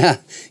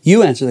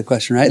 You answer the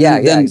question, right? Yeah,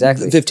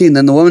 exactly. 15,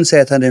 Then the woman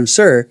saith unto him,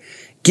 Sir,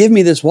 give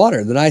me this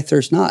water that I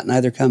thirst not,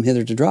 neither come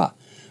hither to draw.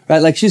 Right?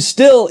 Like she's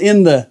still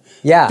in the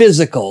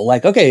physical.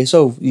 Like, okay,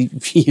 so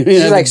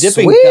she's like,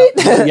 dipping sweet.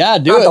 Cup. Yeah,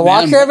 do it, to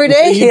walk here every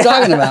day? What are you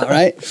talking about,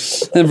 right?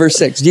 Then verse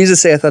 6,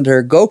 Jesus saith unto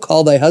her, Go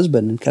call thy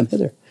husband and come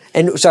hither.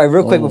 And sorry,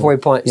 real quick before we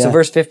point. Yeah. So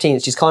verse 15,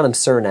 she's calling him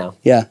sir now.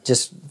 Yeah.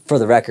 Just for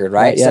the record,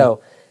 right? Yeah.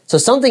 So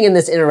something in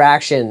this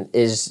interaction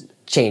is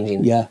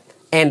changing. Yeah.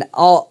 And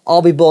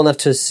I'll be bold enough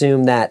to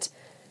assume that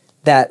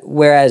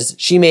whereas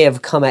she may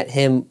have come at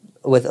him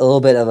with a little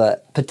bit of a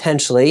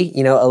potentially,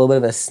 a little bit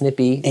of a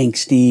snippy,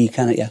 angsty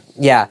kind of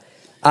Yeah.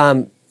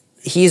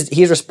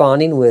 He's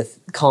responding with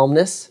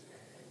calmness.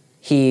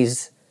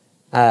 He's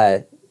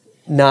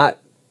not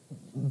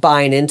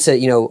buying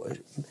into,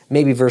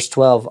 maybe verse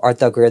 12, Art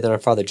thou greater than our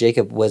father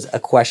Jacob was a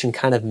question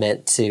kind of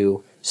meant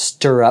to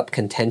stir up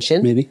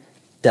contention. Maybe.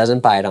 Doesn't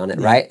bite on it,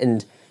 right?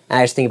 And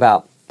I just think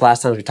about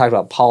last time we talked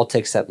about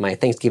politics at my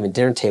Thanksgiving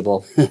dinner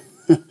table.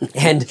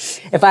 And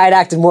if I had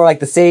acted more like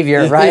the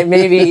savior, right,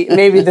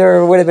 maybe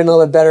there would have been a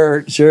little bit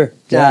better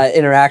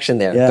interaction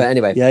there. Yeah. But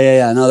anyway.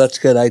 Yeah. No, that's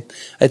good.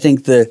 I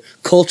think the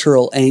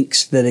cultural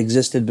angst that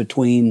existed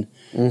between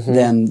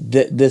them,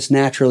 this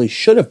naturally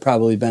should have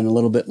probably been a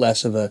little bit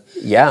less of a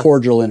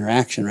cordial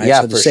interaction, right?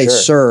 Yeah, so to say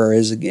sir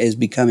is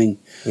becoming...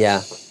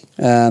 Yeah.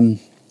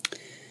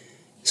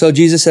 So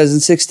Jesus says in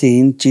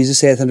 16, Jesus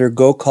saith unto her,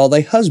 Go call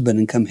thy husband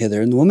and come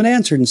hither. And the woman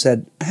answered and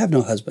said, I have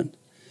no husband.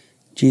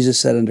 Jesus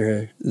said unto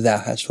her, Thou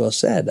hast well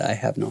said, I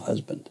have no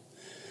husband.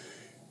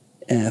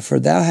 For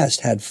thou hast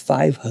had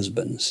 5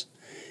 husbands,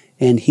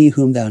 and he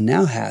whom thou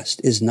now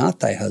hast is not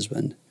thy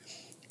husband.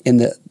 In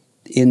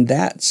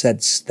that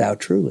saidst thou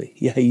truly.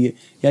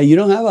 You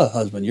don't have a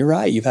husband. You're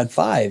right. You've had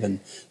 5,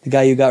 and the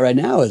guy you got right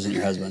now isn't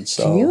your husband.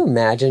 So can you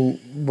imagine?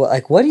 What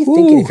are you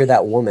thinking if you're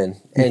that woman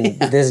and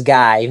this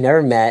guy you've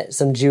never met,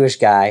 some Jewish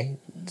guy,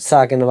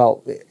 talking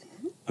about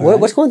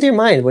what's going through your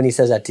mind when he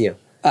says that to you?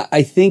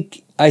 I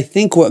think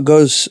what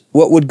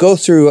would go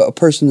through a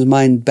person's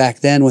mind back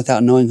then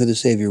without knowing who the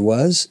Savior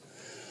was,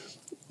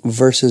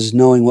 versus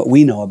knowing what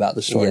we know about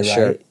the story, right?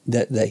 Sure.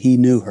 That he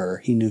knew her.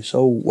 He knew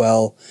so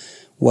well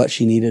what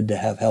she needed to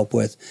have help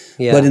with.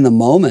 Yeah. But in the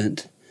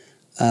moment,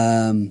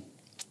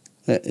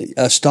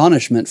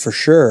 astonishment for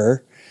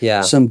sure.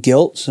 Yeah. Some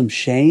guilt, some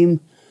shame.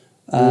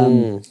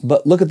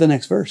 But look at the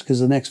next verse, because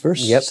the next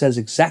verse says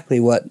exactly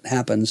what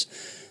happens.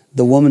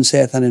 The woman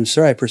saith unto him,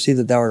 Sir, I perceive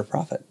that thou art a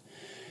prophet.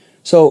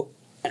 So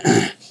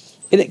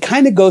it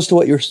kind of goes to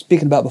what you were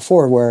speaking about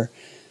before, where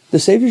the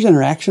Savior's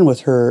interaction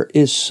with her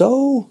is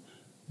so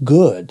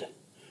good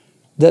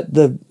that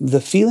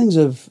the feelings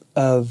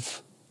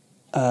of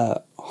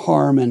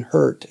harm and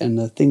hurt and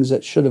the things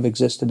that should have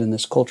existed in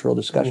this cultural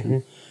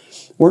discussion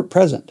weren't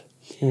present.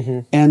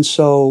 And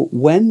so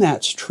when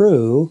that's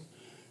true,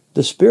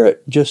 the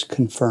Spirit just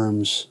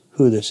confirms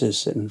who this is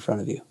sitting in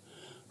front of you,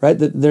 right?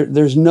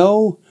 There's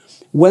no,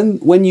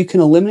 when you can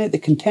eliminate the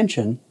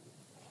contention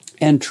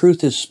and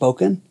truth is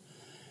spoken,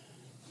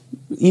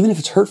 even if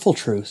it's hurtful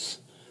truth,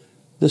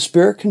 the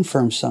Spirit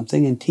confirms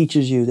something and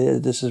teaches you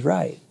that this is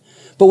right.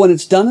 But when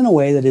it's done in a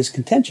way that is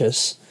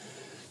contentious,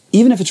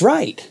 even if it's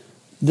right,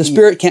 the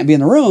Spirit can't be in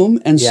the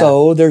room, and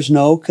so there's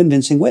no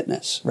convincing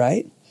witness,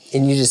 right?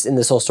 And you just, in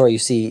this whole story, you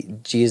see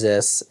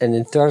Jesus, and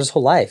then throughout his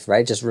whole life,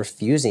 right, just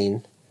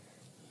refusing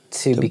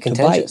to be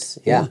contentious.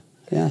 Yeah.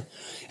 And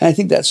I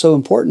think that's so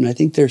important. I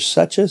think there's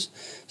such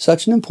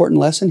an important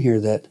lesson here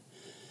that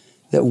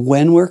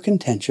when we're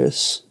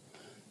contentious,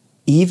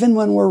 even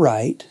when we're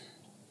right,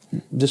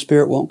 the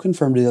Spirit won't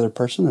confirm to the other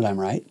person that I'm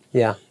right.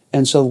 Yeah.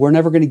 And so we're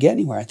never going to get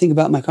anywhere. I think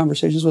about my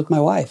conversations with my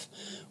wife,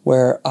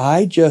 where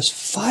I just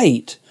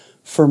fight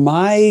for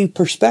my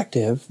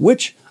perspective,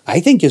 which I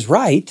think is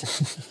right,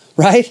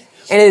 right?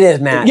 And it is,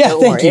 Matt. Yeah,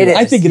 thank you.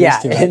 I think it is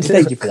too. Right?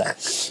 Thank you for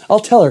that. I'll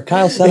tell her,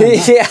 Kyle said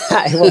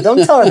it. Well,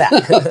 don't tell her that.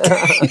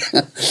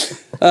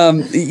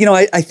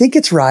 I think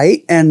it's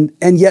right, and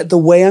yet the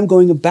way I'm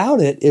going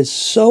about it is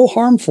so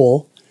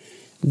harmful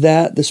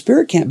that the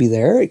Spirit can't be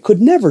there. It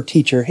could never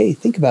teach her, hey,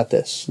 think about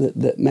this,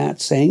 that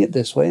Matt's saying it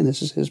this way, and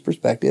this is his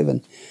perspective.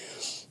 And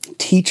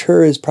teach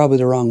her is probably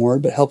the wrong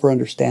word, but help her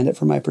understand it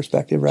from my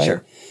perspective, right?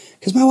 Sure.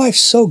 Because my wife's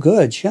so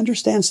good. She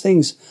understands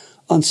things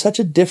on such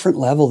a different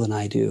level than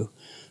I do.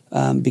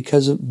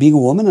 Because of being a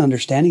woman,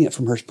 understanding it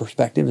from her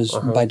perspective is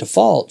by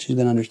default, she's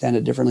going to understand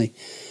it differently.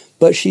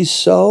 But she's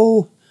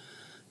so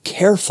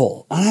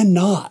careful, and I'm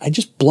not. I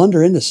just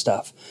blunder into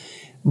stuff.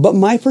 But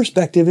my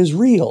perspective is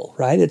real,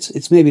 right?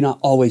 It's maybe not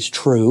always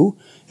true.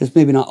 It's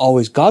maybe not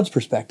always God's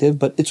perspective,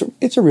 but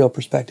it's a real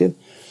perspective.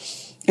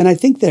 And I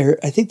think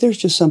there's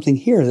just something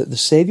here that the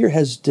Savior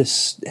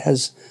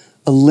has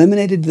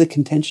eliminated the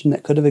contention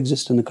that could have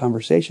existed in the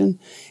conversation,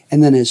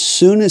 and then as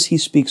soon as he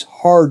speaks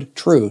hard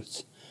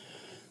truth,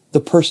 the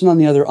person on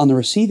the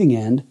receiving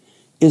end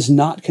is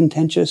not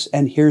contentious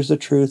and hears the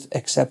truth,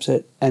 accepts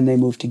it, and they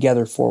move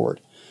together forward.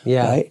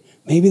 Yeah. Right?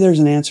 Maybe there's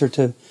an answer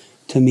to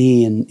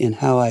me in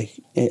how I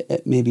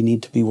maybe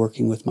need to be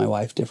working with my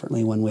wife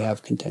differently when we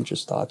have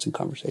contentious thoughts and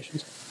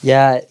conversations.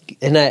 Yeah,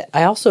 and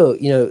I also,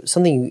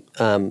 something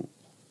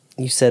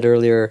you said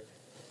earlier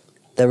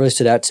that really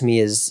stood out to me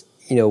is,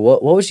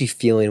 what was she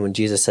feeling when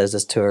Jesus says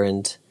this to her?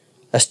 And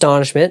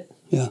astonishment.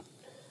 Yeah.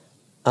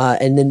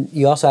 And then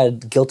you also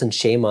had guilt and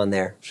shame on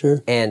there.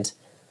 Sure. And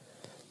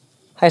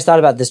I just thought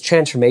about this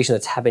transformation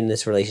that's happening in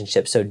this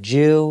relationship. So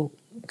Jew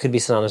could be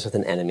synonymous with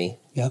an enemy.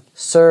 Yep.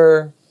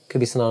 Sir could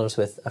be synonymous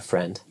with a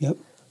friend. Yep.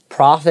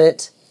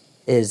 Prophet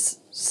is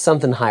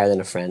something higher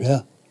than a friend.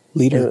 Yeah.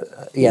 Leader.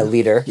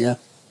 Leader. Yeah.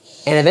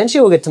 And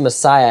eventually we'll get to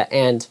Messiah.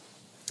 And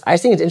I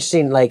just think it's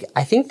interesting.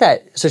 I think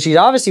that, so she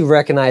obviously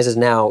recognizes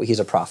now he's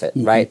a prophet,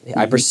 right?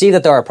 I perceive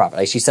that they're a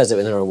prophet. She says it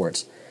in her own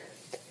words.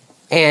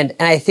 And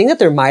I think that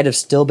there might have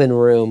still been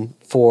room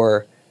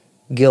for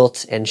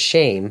guilt and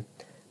shame.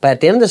 But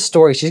at the end of the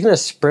story, she's going to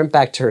sprint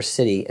back to her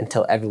city and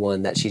tell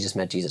everyone that she just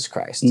met Jesus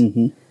Christ.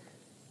 Mm-hmm.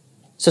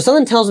 So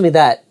something tells me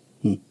that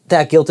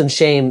that guilt and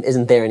shame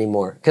isn't there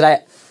anymore. Because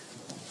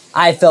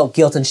I felt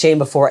guilt and shame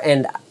before,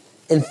 and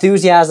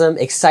enthusiasm,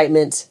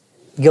 excitement,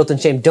 guilt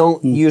and shame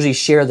don't usually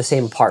share the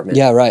same apartment.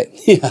 Yeah, right.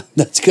 Yeah,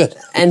 that's good.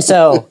 And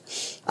so,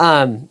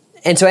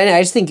 anyway,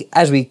 I just think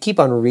as we keep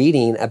on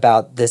reading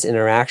about this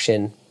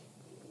interaction,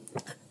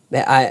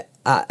 I'm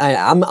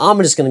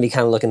just going to be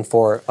kind of looking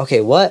for,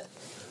 okay, what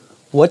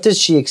does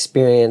she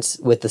experience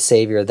with the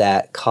Savior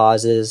that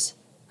causes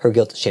her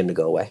guilt and shame to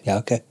go away? Yeah,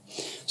 okay.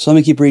 So let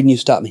me keep reading. You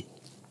stop me.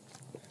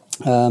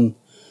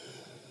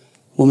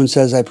 Woman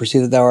says, I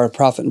perceive that thou art a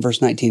prophet in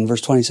verse 19.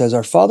 Verse 20 says,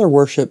 Our father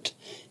worshipped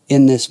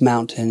in this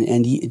mountain,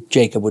 and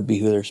Jacob would be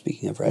who they're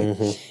speaking of, right?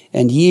 Mm-hmm.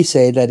 And ye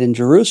say that in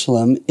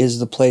Jerusalem is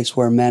the place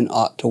where men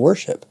ought to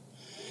worship.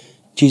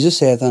 Jesus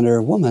saith unto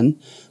her, Woman,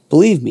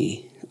 believe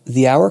me,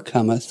 the hour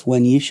cometh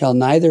when ye shall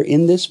neither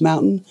in this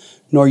mountain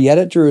nor yet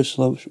at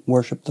Jerusalem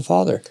worship the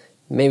Father.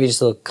 Maybe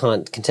just a little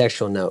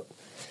contextual note.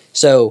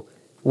 So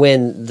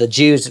when the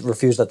Jews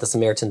refused to let the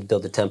Samaritans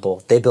build the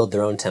temple, they built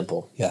their own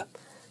temple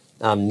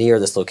near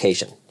this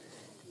location.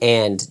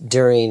 And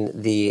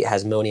during the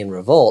Hasmonean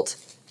revolt,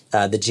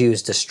 the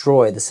Jews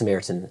destroyed the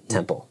Samaritan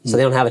temple. So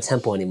they don't have a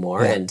temple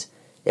anymore. Yeah. And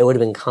it would have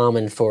been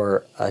common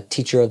for a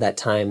teacher of that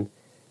time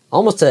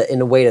almost to, in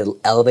a way to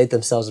elevate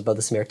themselves above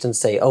the Samaritans,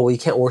 say, oh, well, you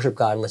can't worship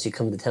God unless you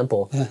come to the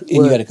temple. Yeah. And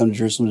you got to come to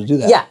Jerusalem to do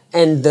that. Yeah,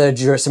 and the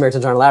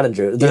Samaritans aren't allowed in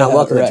Jerusalem. They're not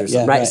welcome in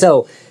Jerusalem, right?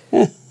 So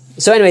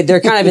anyway,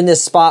 they're kind of in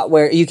this spot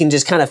where you can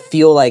just kind of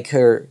feel like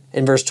her,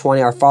 in verse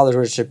 20, our fathers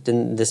worshipped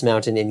in this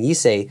mountain, and ye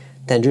say,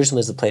 then Jerusalem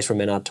is the place where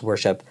men ought to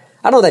worship.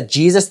 I don't know that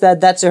Jesus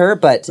said that to her,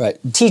 but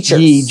teachers.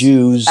 Ye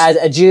Jews. As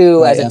a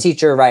Jew, as a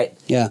teacher, right?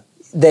 Yeah.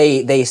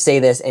 They say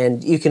this,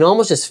 and you can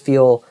almost just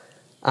feel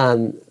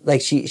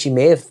like she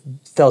may have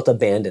felt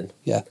abandoned.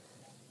 Yeah.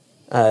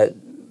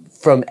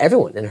 From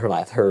everyone in her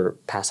life, her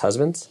past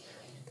husbands,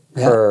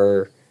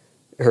 her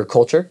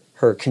culture,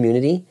 her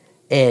community,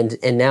 and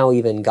now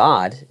even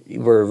God.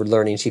 We're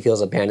learning she feels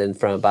abandoned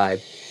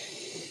by.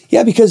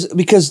 Yeah, because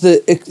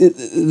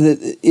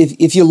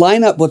if you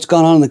line up what's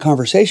gone on in the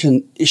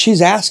conversation,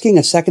 she's asking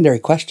a secondary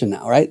question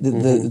now, right?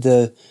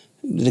 The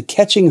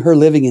catching her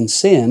living in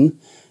sin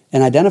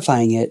and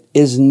identifying it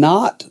is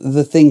not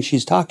the thing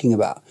she's talking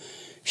about.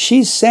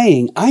 She's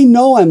saying, I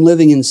know I'm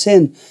living in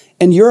sin,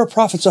 and you're a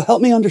prophet, so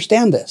help me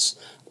understand this.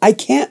 I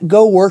can't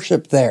go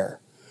worship there.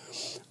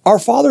 Our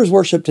fathers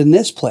worshipped in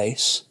this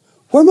place.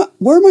 Where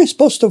am I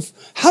supposed to,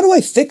 how do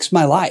I fix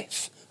my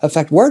life? In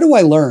fact, where do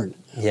I learn?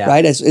 Yeah.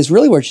 Right? Is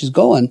really where she's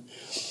going.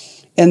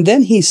 And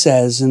then he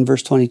says in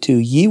verse 22,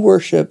 ye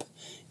worship,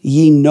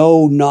 ye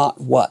know not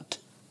what.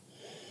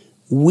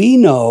 We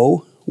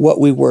know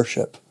what we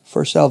worship,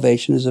 for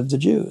salvation is of the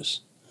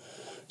Jews.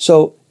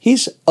 So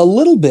he's a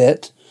little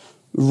bit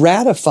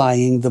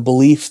ratifying the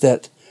belief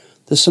that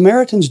the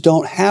Samaritans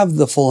don't have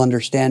the full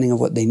understanding of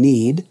what they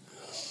need.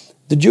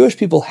 The Jewish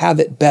people have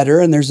it better,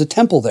 and there's a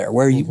temple there,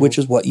 which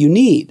is what you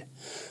need.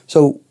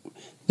 So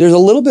there's a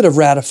little bit of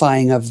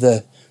ratifying of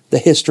the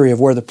history of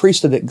where the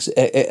priesthood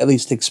at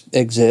least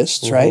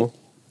exists, right?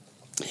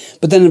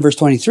 But then in verse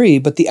 23,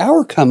 but the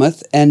hour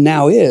cometh, and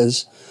now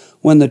is,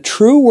 when the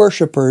true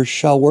worshipers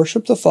shall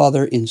worship the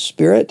Father in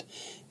spirit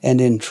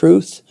and in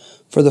truth,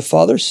 for the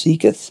Father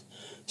seeketh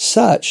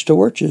such to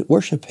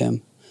worship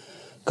him.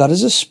 God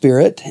is a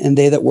spirit, and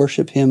they that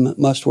worship him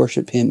must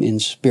worship him in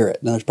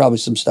spirit. Now, there's probably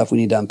some stuff we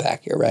need to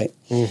unpack here, right?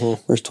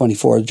 Verse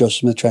 24, the Joseph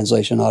Smith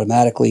translation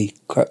automatically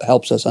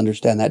helps us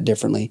understand that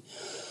differently.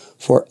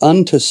 For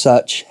unto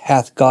such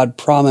hath God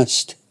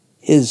promised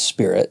his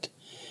spirit,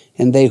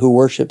 and they who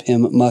worship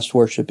him must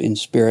worship in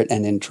spirit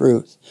and in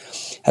truth.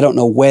 I don't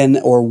know when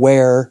or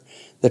where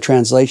the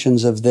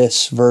translations of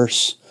this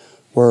verse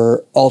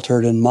were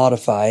altered and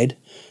modified.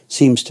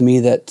 Seems to me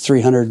that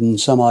 300 and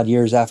some odd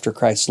years after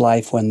Christ's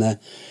life, when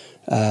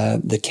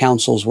the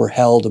councils were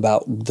held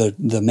about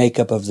the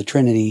makeup of the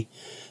Trinity,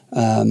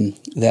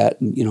 that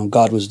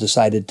God was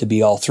decided to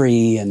be all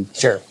three, and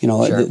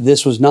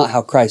this was not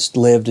how Christ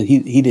lived, and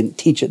he didn't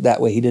teach it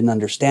that way. He didn't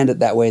understand it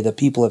that way. The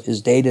people of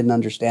his day didn't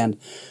understand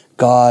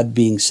God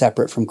being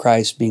separate from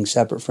Christ, being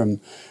separate from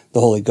the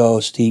Holy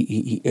Ghost.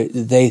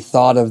 They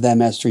thought of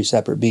them as three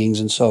separate beings,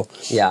 and so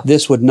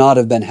this would not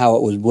have been how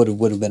it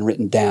would have been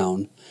written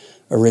down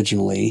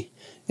originally.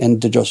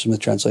 And the Joseph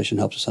Smith translation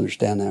helps us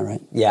understand that,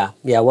 right? Yeah,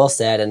 well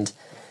said. And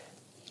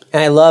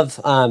I love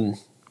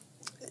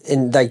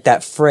in like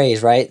that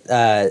phrase, right?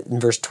 In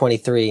verse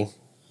 23,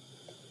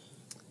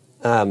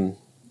 but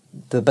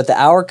the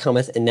hour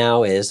cometh, and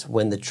now is,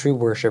 when the true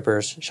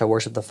worshipers shall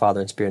worship the Father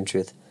in spirit and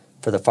truth,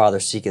 for the Father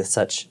seeketh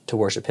such to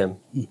worship him.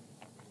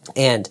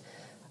 And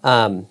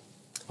I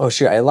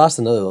lost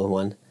another little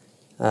one.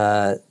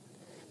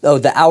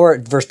 The hour,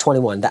 verse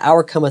 21, the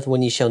hour cometh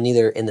when ye shall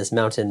neither in this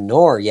mountain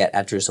nor yet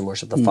at Jerusalem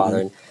worship the Father.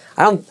 And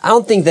I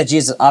don't think that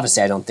Jesus,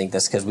 obviously I don't think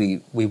this, because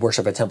we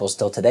worship at temples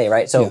still today,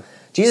 right? So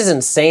Jesus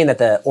isn't saying that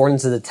the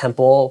ordinance of the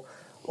temple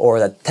or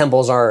that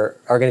temples are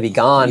going to be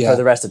gone for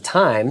the rest of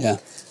time. Yeah.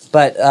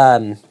 But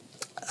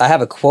I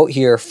have a quote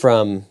here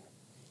from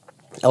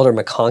Elder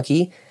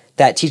McConkie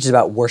that teaches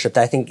about worship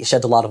that I think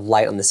sheds a lot of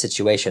light on the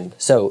situation.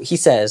 So he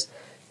says,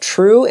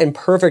 true and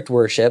perfect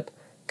worship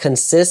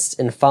consists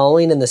in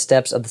following in the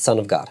steps of the Son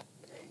of God.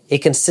 It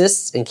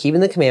consists in keeping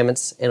the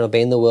commandments and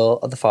obeying the will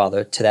of the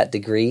Father to that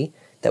degree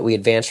that we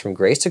advance from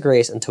grace to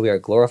grace until we are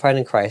glorified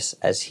in Christ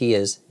as he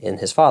is in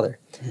his Father.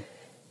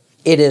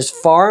 It is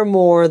far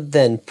more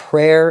than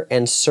prayer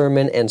and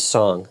sermon and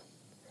song.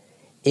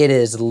 It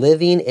is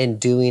living and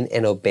doing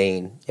and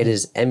obeying. It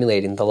is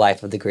emulating the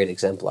life of the great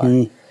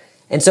exemplar.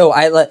 And so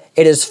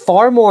it is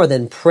far more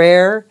than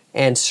prayer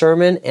and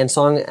sermon and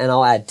song, and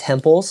I'll add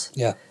temples.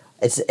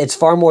 It's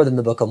far more than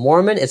the Book of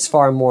Mormon. It's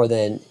far more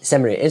than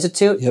Seminary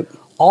Institute. Yep.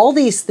 All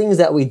these things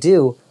that we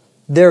do,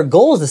 their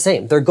goal is the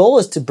same. Their goal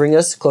is to bring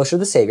us closer to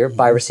the Savior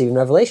by receiving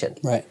revelation.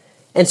 Right.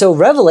 And so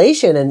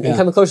revelation and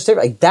coming closer to the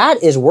Savior, like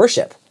that is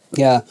worship.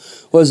 Yeah.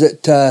 Was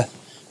it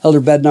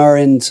Elder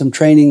Bednar in some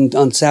training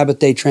on Sabbath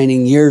day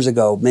training years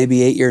ago,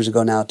 maybe 8 years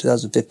ago now,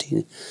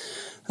 2015,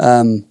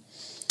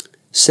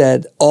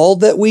 said all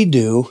that we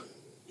do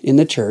in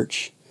the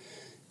church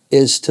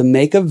is to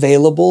make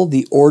available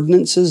the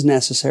ordinances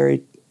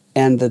necessary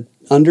and the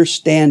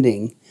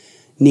understanding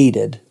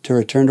needed to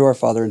return to our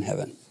Father in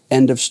heaven.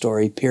 End of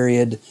story,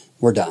 period,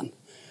 we're done.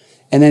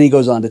 And then he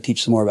goes on to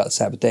teach some more about the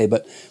Sabbath day.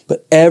 But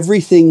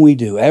everything we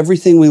do,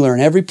 everything we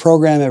learn, every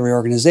program, every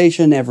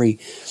organization, every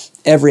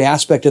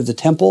aspect of the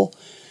temple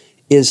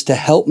is to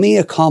help me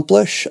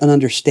accomplish an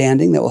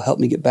understanding that will help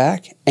me get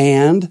back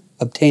and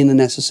obtain the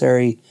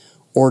necessary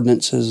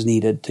ordinances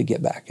needed to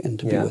get back and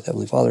to be with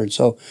Heavenly Father. And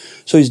so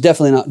he's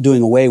definitely not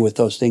doing away with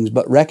those things,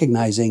 but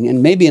recognizing,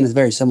 and maybe in a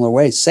very similar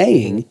way,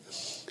 saying,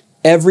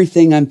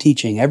 everything I'm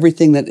teaching,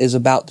 everything that is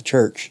about the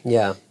church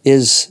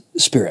is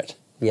spirit.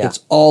 Yeah.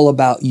 It's all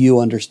about you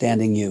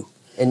understanding you.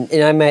 And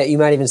you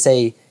might even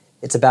say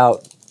it's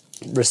about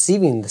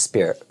receiving the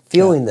Spirit,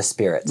 feeling the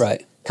Spirit,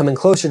 right? Coming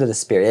closer to the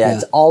Spirit. Yeah,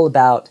 it's all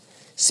about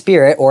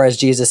spirit, or as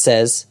Jesus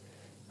says,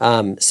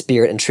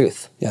 spirit and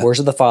truth. Yeah. Words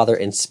of the Father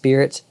in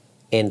spirit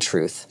and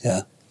truth.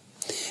 Yeah.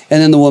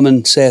 And then the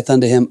woman saith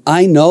unto him,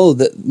 I know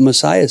that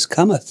Messiah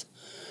cometh,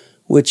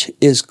 which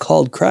is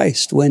called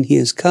Christ. When he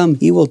is come,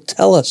 he will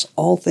tell us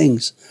all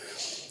things.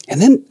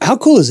 And then, how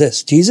cool is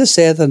this? Jesus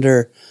saith unto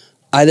her,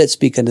 I that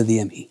speak unto thee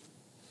am he.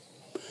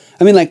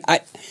 I mean,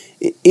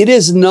 it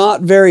is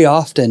not very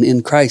often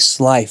in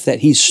Christ's life that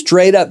he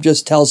straight up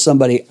just tells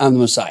somebody, I'm the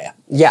Messiah.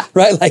 Yeah.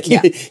 Right? Like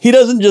he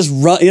doesn't just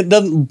run, it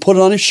doesn't put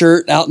it on his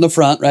shirt out in the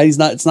front, right?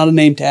 It's not a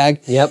name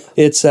tag. Yep.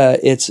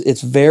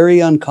 It's very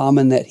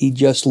uncommon that he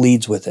just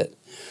leads with it.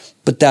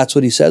 But that's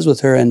what he says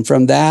with her. And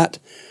from that,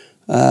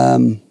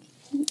 upon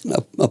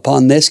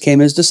this came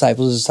his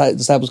disciples. His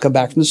disciples come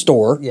back from the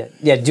store. Yeah.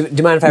 Yeah. Do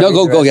you mind if I read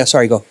go. Yeah,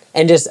 sorry, go.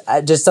 And just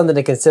something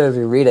to consider if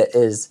we read it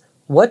is,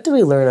 what do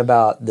we learn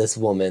about this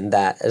woman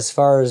that, as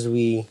far as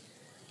we,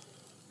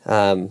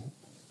 like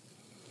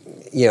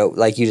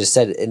you just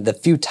said, in the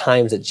few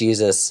times that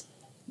Jesus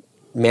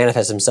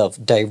manifests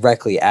himself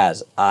directly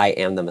as I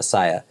am the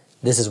Messiah,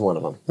 this is one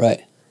of them.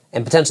 Right.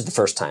 And potentially the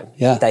first time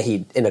that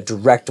he, in a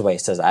direct way,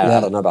 says, I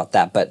don't know about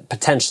that, but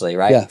potentially,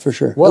 right? Yeah, for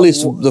sure. At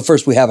least the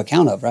first we have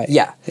account of, right?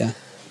 Yeah. Yeah.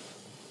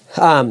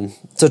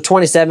 So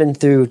 27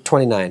 through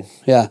 29.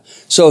 Yeah.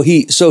 So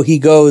he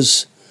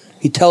goes,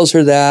 he tells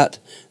her that.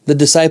 The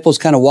disciples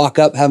kind of walk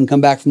up, having come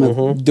back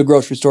from the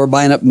grocery store,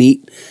 buying up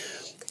meat.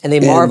 And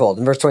they marveled.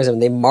 In verse 27,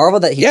 they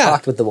marveled that he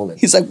talked with the woman.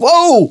 He's like,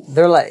 whoa!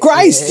 They're like,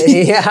 Christ!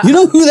 Yeah. You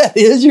know who that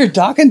is you're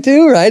talking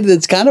to, right?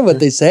 That's kind of what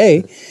they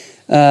say.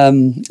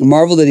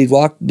 Marvel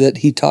that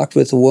he talked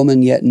with a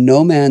woman, yet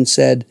no man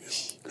said,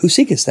 who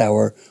seekest thou?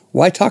 Or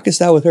why talkest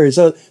thou with her?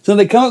 So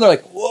they come up, they're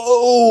like,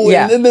 whoa!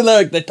 Yeah. And then they're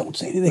like, they don't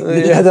say anything.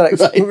 Yeah, they're like,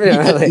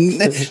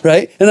 right?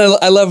 Right? And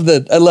I love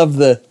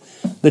the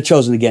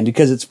chosen again,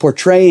 because it's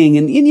portraying,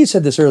 and you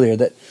said this earlier,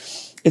 that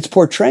it's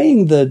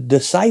portraying the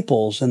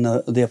disciples and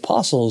the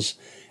apostles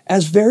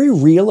as very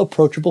real,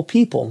 approachable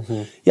people.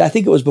 Mm-hmm. Yeah, I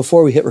think it was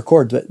before we hit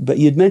record, but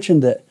you'd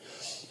mentioned that,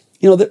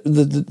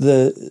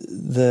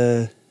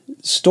 the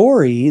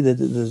story,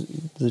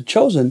 the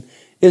chosen,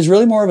 is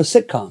really more of a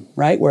sitcom,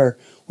 right? Where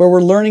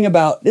we're learning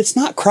about, it's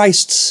not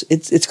Christ's,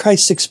 it's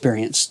Christ's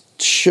experience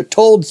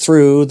told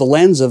through the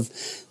lens of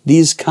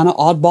these kind of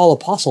oddball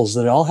apostles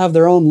that all have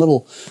their own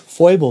little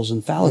foibles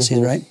and fallacies,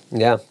 right?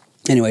 Yeah.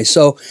 Anyway,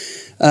 so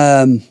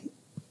the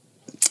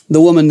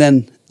woman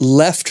then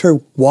left her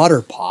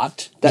water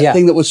pot, that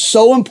thing that was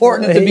so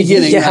important at the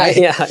beginning, right?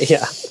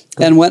 Yeah.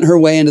 And went her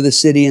way into the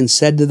city and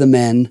said to the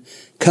men,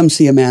 come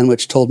see a man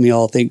which told me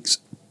all things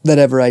that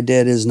ever I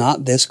did. Is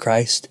not this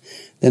Christ?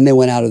 Then they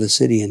went out of the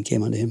city and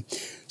came unto him.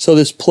 So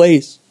this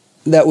place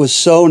that was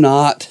should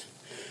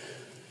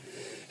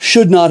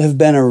not have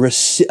been a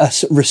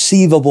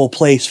receivable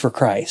place for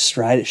Christ,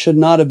 right? It should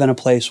not have been a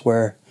place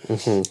where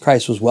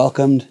Christ was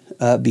welcomed,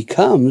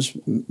 becomes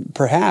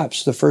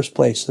perhaps the first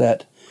place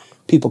that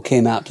people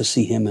came out to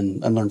see him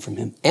and learn from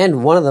him.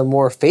 And one of the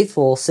more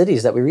faithful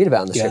cities that we read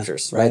about in the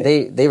scriptures, right?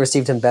 They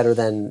received him better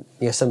than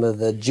some of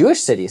the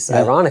Jewish cities,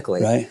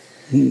 ironically. Right.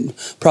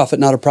 Prophet,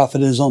 not a prophet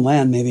in his own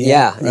land, maybe.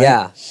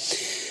 Yeah.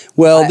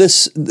 Well,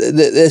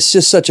 it's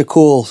just such a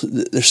cool,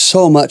 there's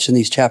so much in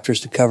these chapters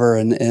to cover,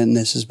 and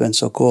this has been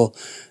so cool.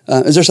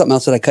 Is there something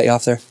else that I cut you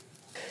off there?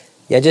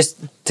 Yeah, just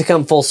to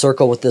come full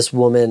circle with this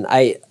woman,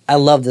 I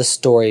love this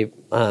story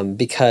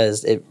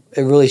because it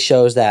really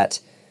shows that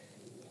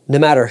no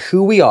matter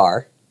who we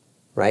are,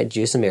 right,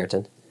 Jew,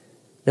 Samaritan,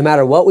 no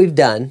matter what we've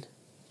done,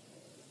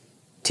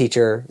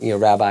 teacher,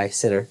 rabbi,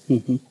 sinner,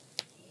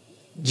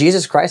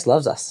 Jesus Christ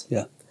loves us.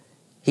 Yeah.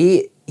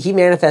 He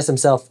manifests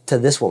himself to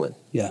this woman.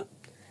 Yeah.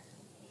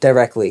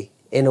 Directly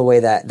in a way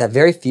that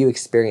very few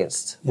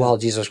experienced while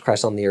Jesus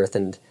Christ on the earth.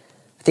 And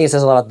I think it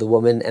says a lot about the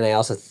woman, and I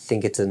also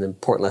think it's an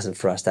important lesson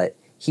for us that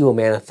he will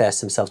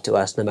manifest himself to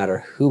us no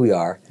matter who we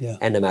are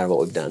and no matter what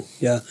we've done.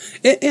 Yeah.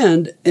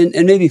 And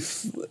maybe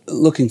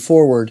looking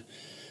forward,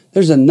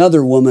 there's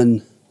another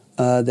woman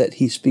that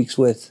he speaks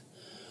with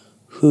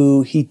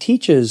who he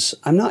teaches,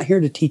 I'm not here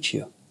to teach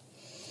you.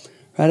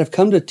 Right? I've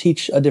come to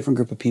teach a different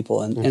group of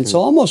people. And so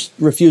almost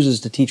refuses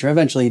to teach her.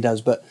 Eventually he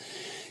does. But,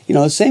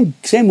 the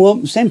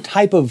same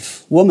type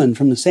of woman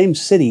from the same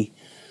city,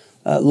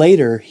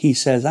 later he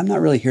says, I'm not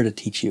really here to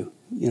teach you.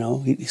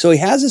 So he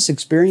has this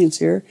experience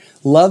here,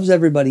 loves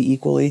everybody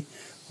equally,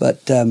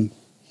 but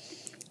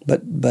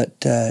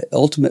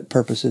ultimate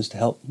purpose is to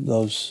help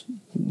those,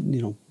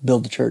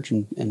 build the church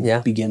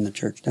and begin the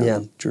church down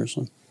in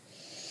Jerusalem.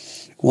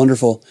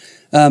 Wonderful.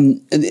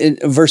 In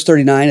verse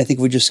 39, I think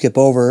we just skip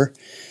over.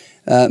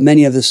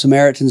 Many of the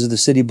Samaritans of the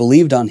city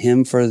believed on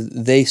him, for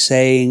they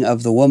saying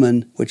of the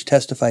woman, which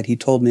testified, he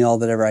told me all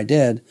that ever I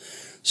did.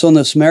 So when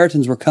the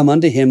Samaritans were come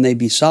unto him, they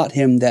besought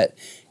him that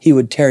he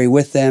would tarry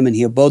with them, and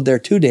he abode there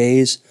 2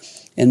 days,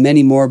 and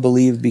many more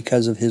believed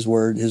because of his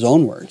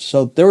own words.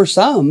 So there were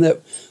some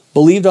that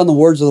believed on the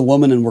words of the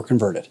woman and were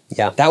converted.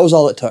 Yeah. That was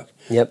all it took.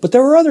 Yep. But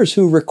there were others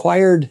who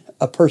required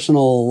a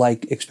personal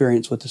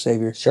experience with the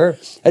Savior. Sure.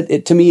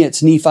 To me,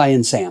 it's Nephi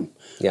and Sam.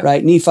 Yeah.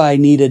 Right? Nephi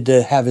needed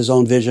to have his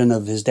own vision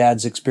of his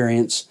dad's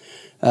experience,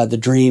 the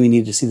dream. He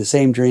needed to see the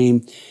same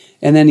dream.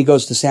 And then he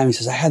goes to Sam. He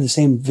says, I had the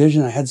same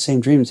vision. I had the same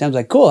dream. And Sam's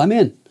like, cool, I'm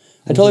in.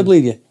 I totally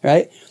believe you.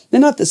 Right?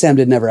 And not that Sam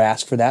did never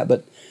ask for that,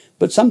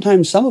 but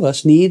sometimes some of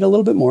us need a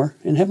little bit more.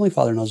 And Heavenly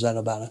Father knows that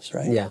about us,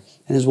 right? Yeah.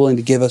 And is willing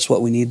to give us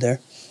what we need there.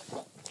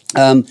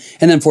 And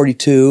then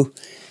 42,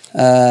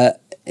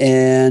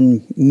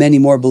 and many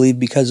more believed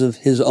because of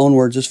his own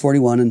words, is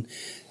 41, and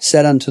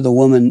said unto the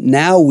woman,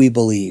 now we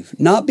believe,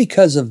 not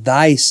because of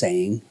thy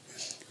saying,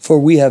 for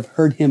we have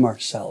heard him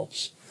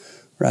ourselves,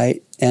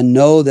 right? And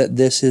know that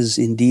this is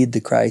indeed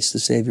the Christ, the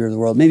Savior of the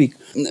world. Maybe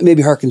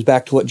harkens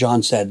back to what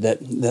John said,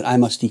 that I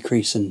must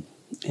decrease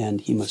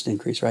and he must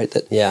increase, right?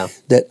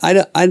 That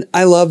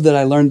I love that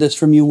I learned this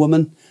from you,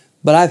 woman,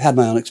 but I've had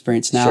my own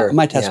experience now. Sure.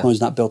 My testimony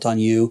is not built on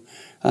you.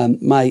 And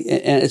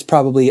it's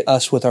probably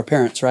us with our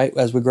parents, right?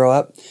 As we grow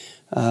up.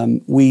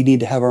 We need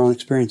to have our own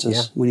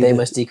experiences. Yeah. They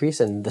must decrease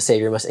and the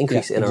Savior must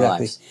increase in our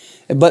lives.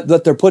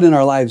 But they're put in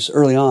our lives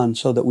early on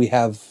so that we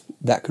have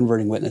that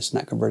converting witness and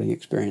that converting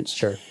experience.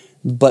 Sure.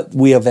 But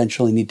we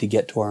eventually need to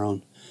get to our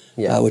own,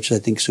 which I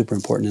think is super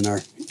important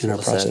in our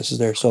processes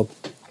there. So,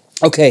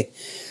 okay.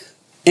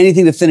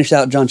 Anything to finish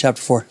out John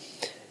chapter 4?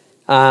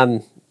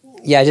 I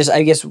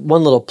guess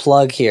one little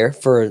plug here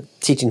for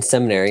teaching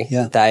seminary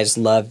that I just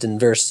loved in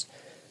verse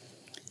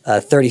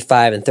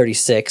 35 and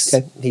 36.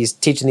 Okay. He's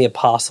teaching the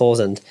apostles,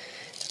 and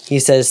he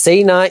says,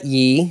 say not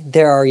ye,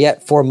 there are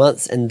yet 4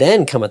 months, and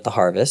then cometh the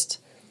harvest.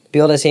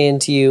 Behold, I say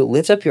unto you,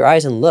 lift up your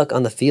eyes and look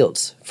on the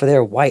fields, for they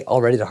are white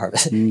already to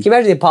harvest. Can you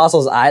imagine the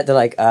apostles' eyes? They're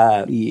like,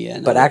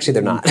 but actually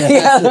they're not.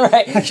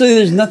 Right. Actually,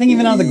 there's nothing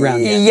even on the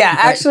ground yet. Yeah,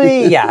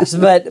 actually, yes.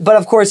 But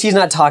of course, he's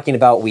not talking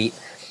about wheat.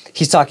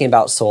 He's talking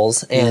about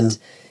souls. And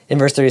in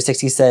verse 36,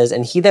 he says,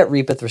 and he that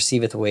reapeth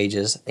receiveth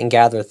wages, and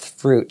gathereth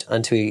fruit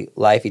unto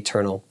life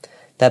eternal,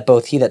 that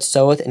both he that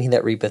soweth and he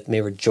that reapeth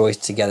may rejoice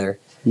together.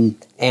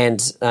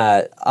 And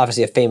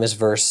obviously a famous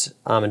verse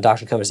in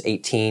Doctrine and Covenants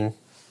 18,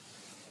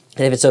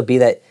 and if it so be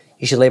that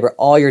you should labor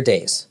all your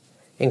days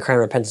in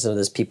crying repentance of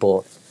this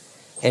people,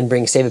 and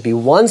bring save it be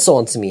one soul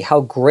unto me, how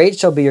great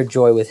shall be your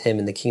joy with him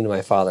in the kingdom of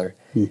my Father.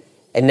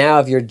 And now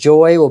if your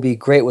joy will be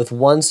great with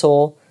one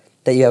soul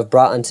that you have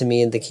brought unto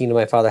me in the kingdom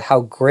of my Father,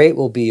 how great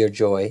will be your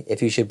joy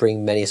if you should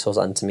bring many souls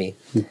unto me.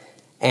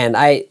 And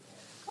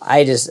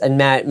and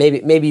Matt,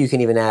 maybe you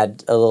can even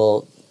add a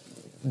little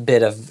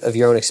bit of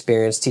your own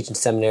experience teaching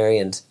seminary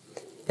and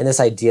this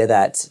idea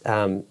that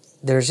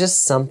there's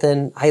just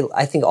something,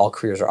 I think all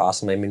careers are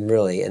awesome. I mean,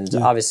 really, and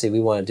obviously we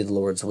want to do the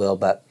Lord's will,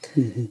 but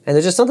and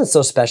there's just something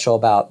so special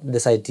about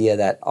this idea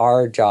that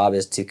our job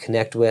is to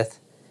connect with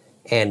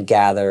and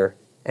gather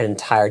an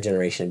entire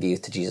generation of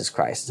youth to Jesus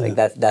Christ. Like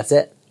that's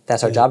it.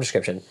 That's our job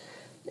description.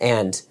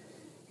 And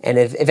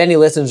if any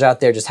listeners out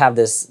there just have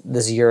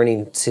this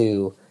yearning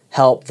to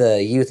help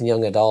the youth and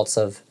young adults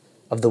of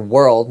the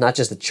world, not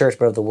just the church,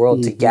 but of the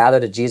world, to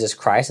gather to Jesus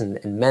Christ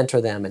and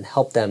mentor them and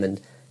help them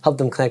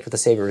connect with the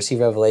Savior, receive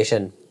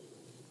revelation,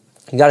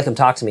 you got to come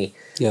talk to me,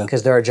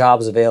 because there are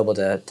jobs available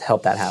to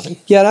help that happen.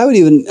 Yeah, and I would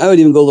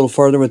even go a little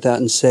farther with that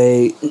and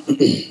say,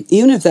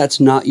 even if that's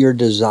not your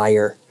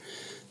desire,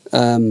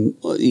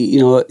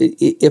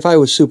 if I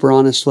was super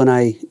honest when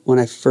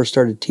I first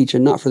started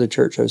teaching, not for the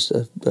church, I was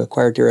a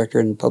choir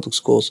director in public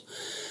schools.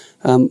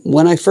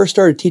 When I first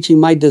started teaching,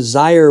 my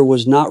desire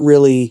was not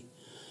really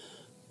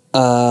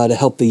to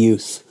help the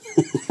youth.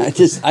 I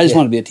just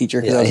wanted to be a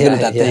teacher because I was good at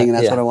that thing, and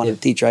that's what I wanted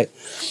to teach, right?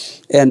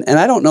 And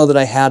I don't know that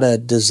I had a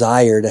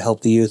desire to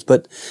help the youth,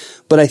 but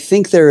I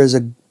think there is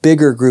a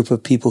bigger group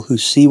of people who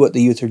see what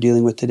the youth are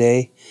dealing with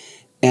today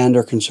and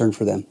are concerned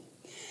for them,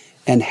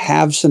 and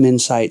have some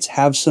insights,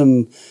 have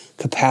some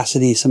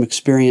capacity, some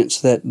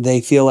experience that they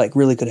feel like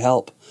really could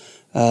help.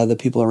 the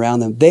people around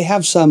them. They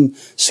have some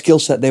skill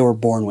set they were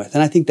born with.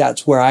 And I think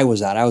that's where I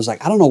was at. I was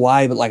like, I don't know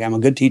why, but like I'm a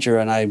good teacher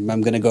and I'm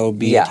going to go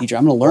be a teacher.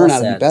 I'm going to learn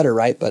how to be better,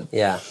 right? But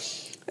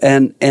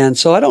and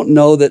so I don't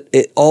know that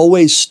it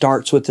always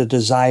starts with the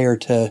desire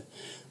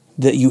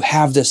that you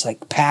have this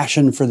like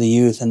passion for the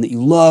youth and that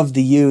you love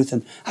the youth.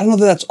 And I don't know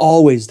that that's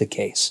always the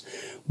case,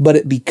 but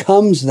it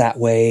becomes that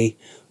way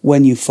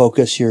when you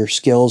focus your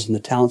skills and the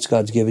talents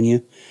God's given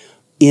you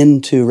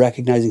into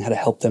recognizing how to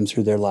help them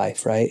through their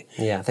life, right?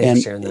 Yeah,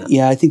 thanks for sharing that.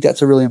 Yeah, I think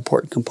that's a really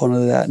important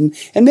component of that.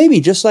 And maybe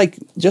just like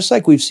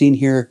we've seen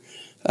here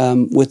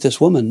with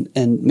this woman,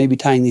 and maybe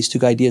tying these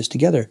two ideas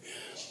together,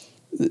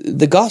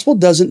 the gospel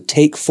doesn't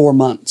take 4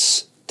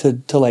 months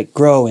to like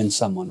grow in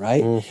someone,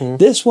 right? Mm-hmm.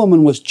 This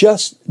woman was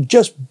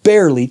just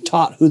barely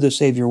taught who the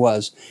Savior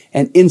was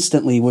and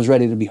instantly was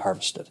ready to be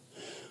harvested.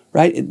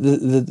 Right?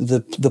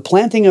 The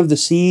planting of the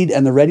seed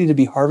and the ready to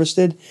be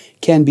harvested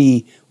can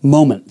be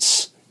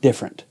moments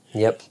different.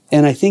 Yep.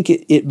 And I think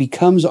it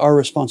becomes our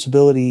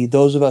responsibility,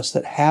 those of us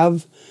that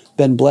have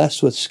been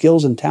blessed with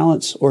skills and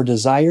talents or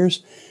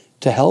desires,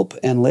 to help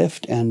and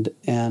lift and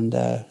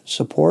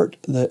support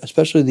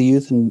especially the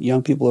youth and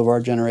young people of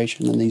our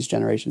generation and these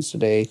generations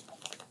today.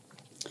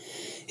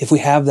 If we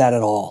have that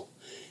at all,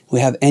 we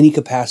have any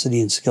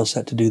capacity and skill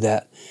set to do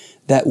that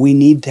we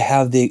need to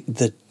have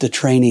the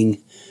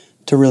training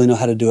to really know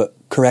how to do it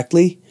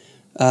correctly,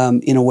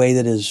 in a way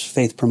that is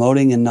faith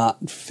promoting and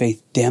not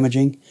faith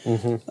damaging,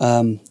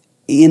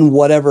 in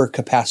whatever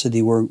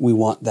capacity we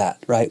want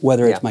that, right?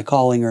 Whether it's my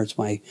calling or it's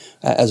my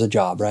as a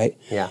job, right?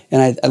 Yeah.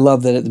 And I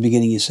love that at the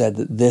beginning you said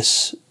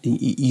that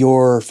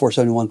your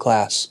 471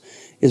 class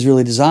is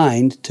really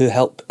designed to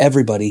help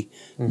everybody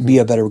be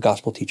a better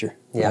gospel teacher,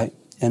 right?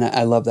 And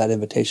I love that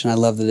invitation. I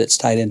love that it's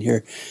tied in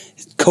here.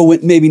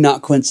 Maybe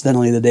not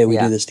coincidentally the day we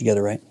do this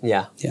together, right?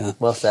 Yeah. Yeah.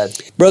 Well said.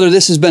 Brother,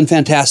 this has been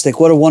fantastic.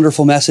 What a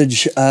wonderful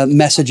message.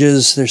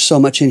 Messages. There's so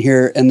much in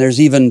here. And there's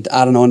even,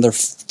 I don't know, another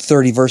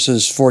 30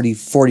 verses, 40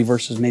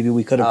 verses maybe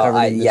we could have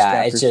covered in this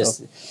chapter. It's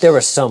just, there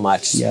was so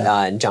much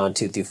in John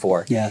 2 through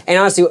 4. Yeah. And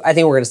honestly, I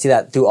think we're going to see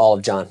that through all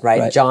of John,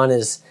 right? John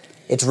it's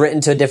written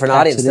to a different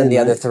audience than the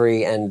other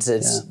three. And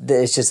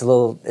it's just a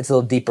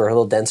little deeper, a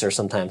little denser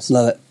sometimes.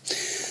 Love it.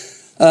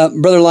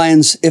 Brother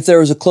Lyons, if there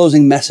was a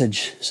closing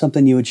message,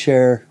 something you would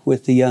share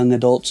with the young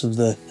adults of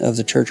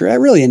the church, or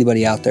really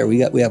anybody out there, we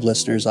have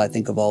listeners, I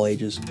think, of all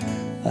ages.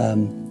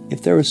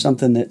 If there was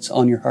something that's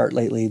on your heart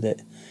lately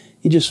that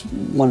you just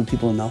wanted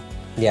people to know,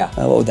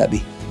 what would that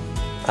be?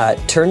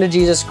 Turn to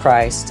Jesus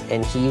Christ,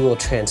 and He will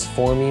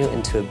transform you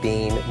into a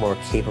being more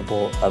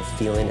capable of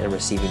feeling and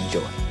receiving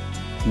joy.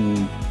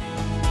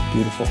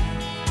 Beautiful.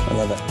 I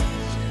love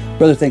it.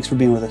 Brother, thanks for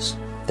being with us.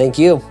 Thank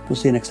you. We'll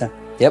see you next time.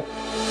 Yep.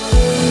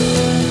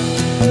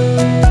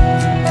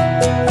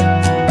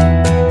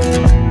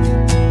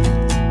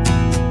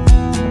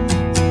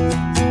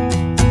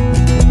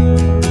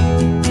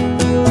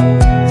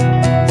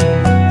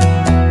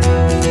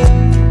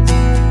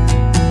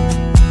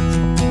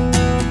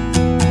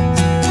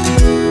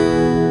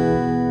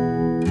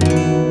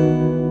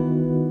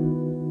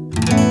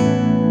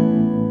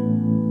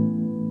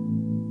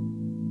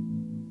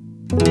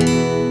 Bye.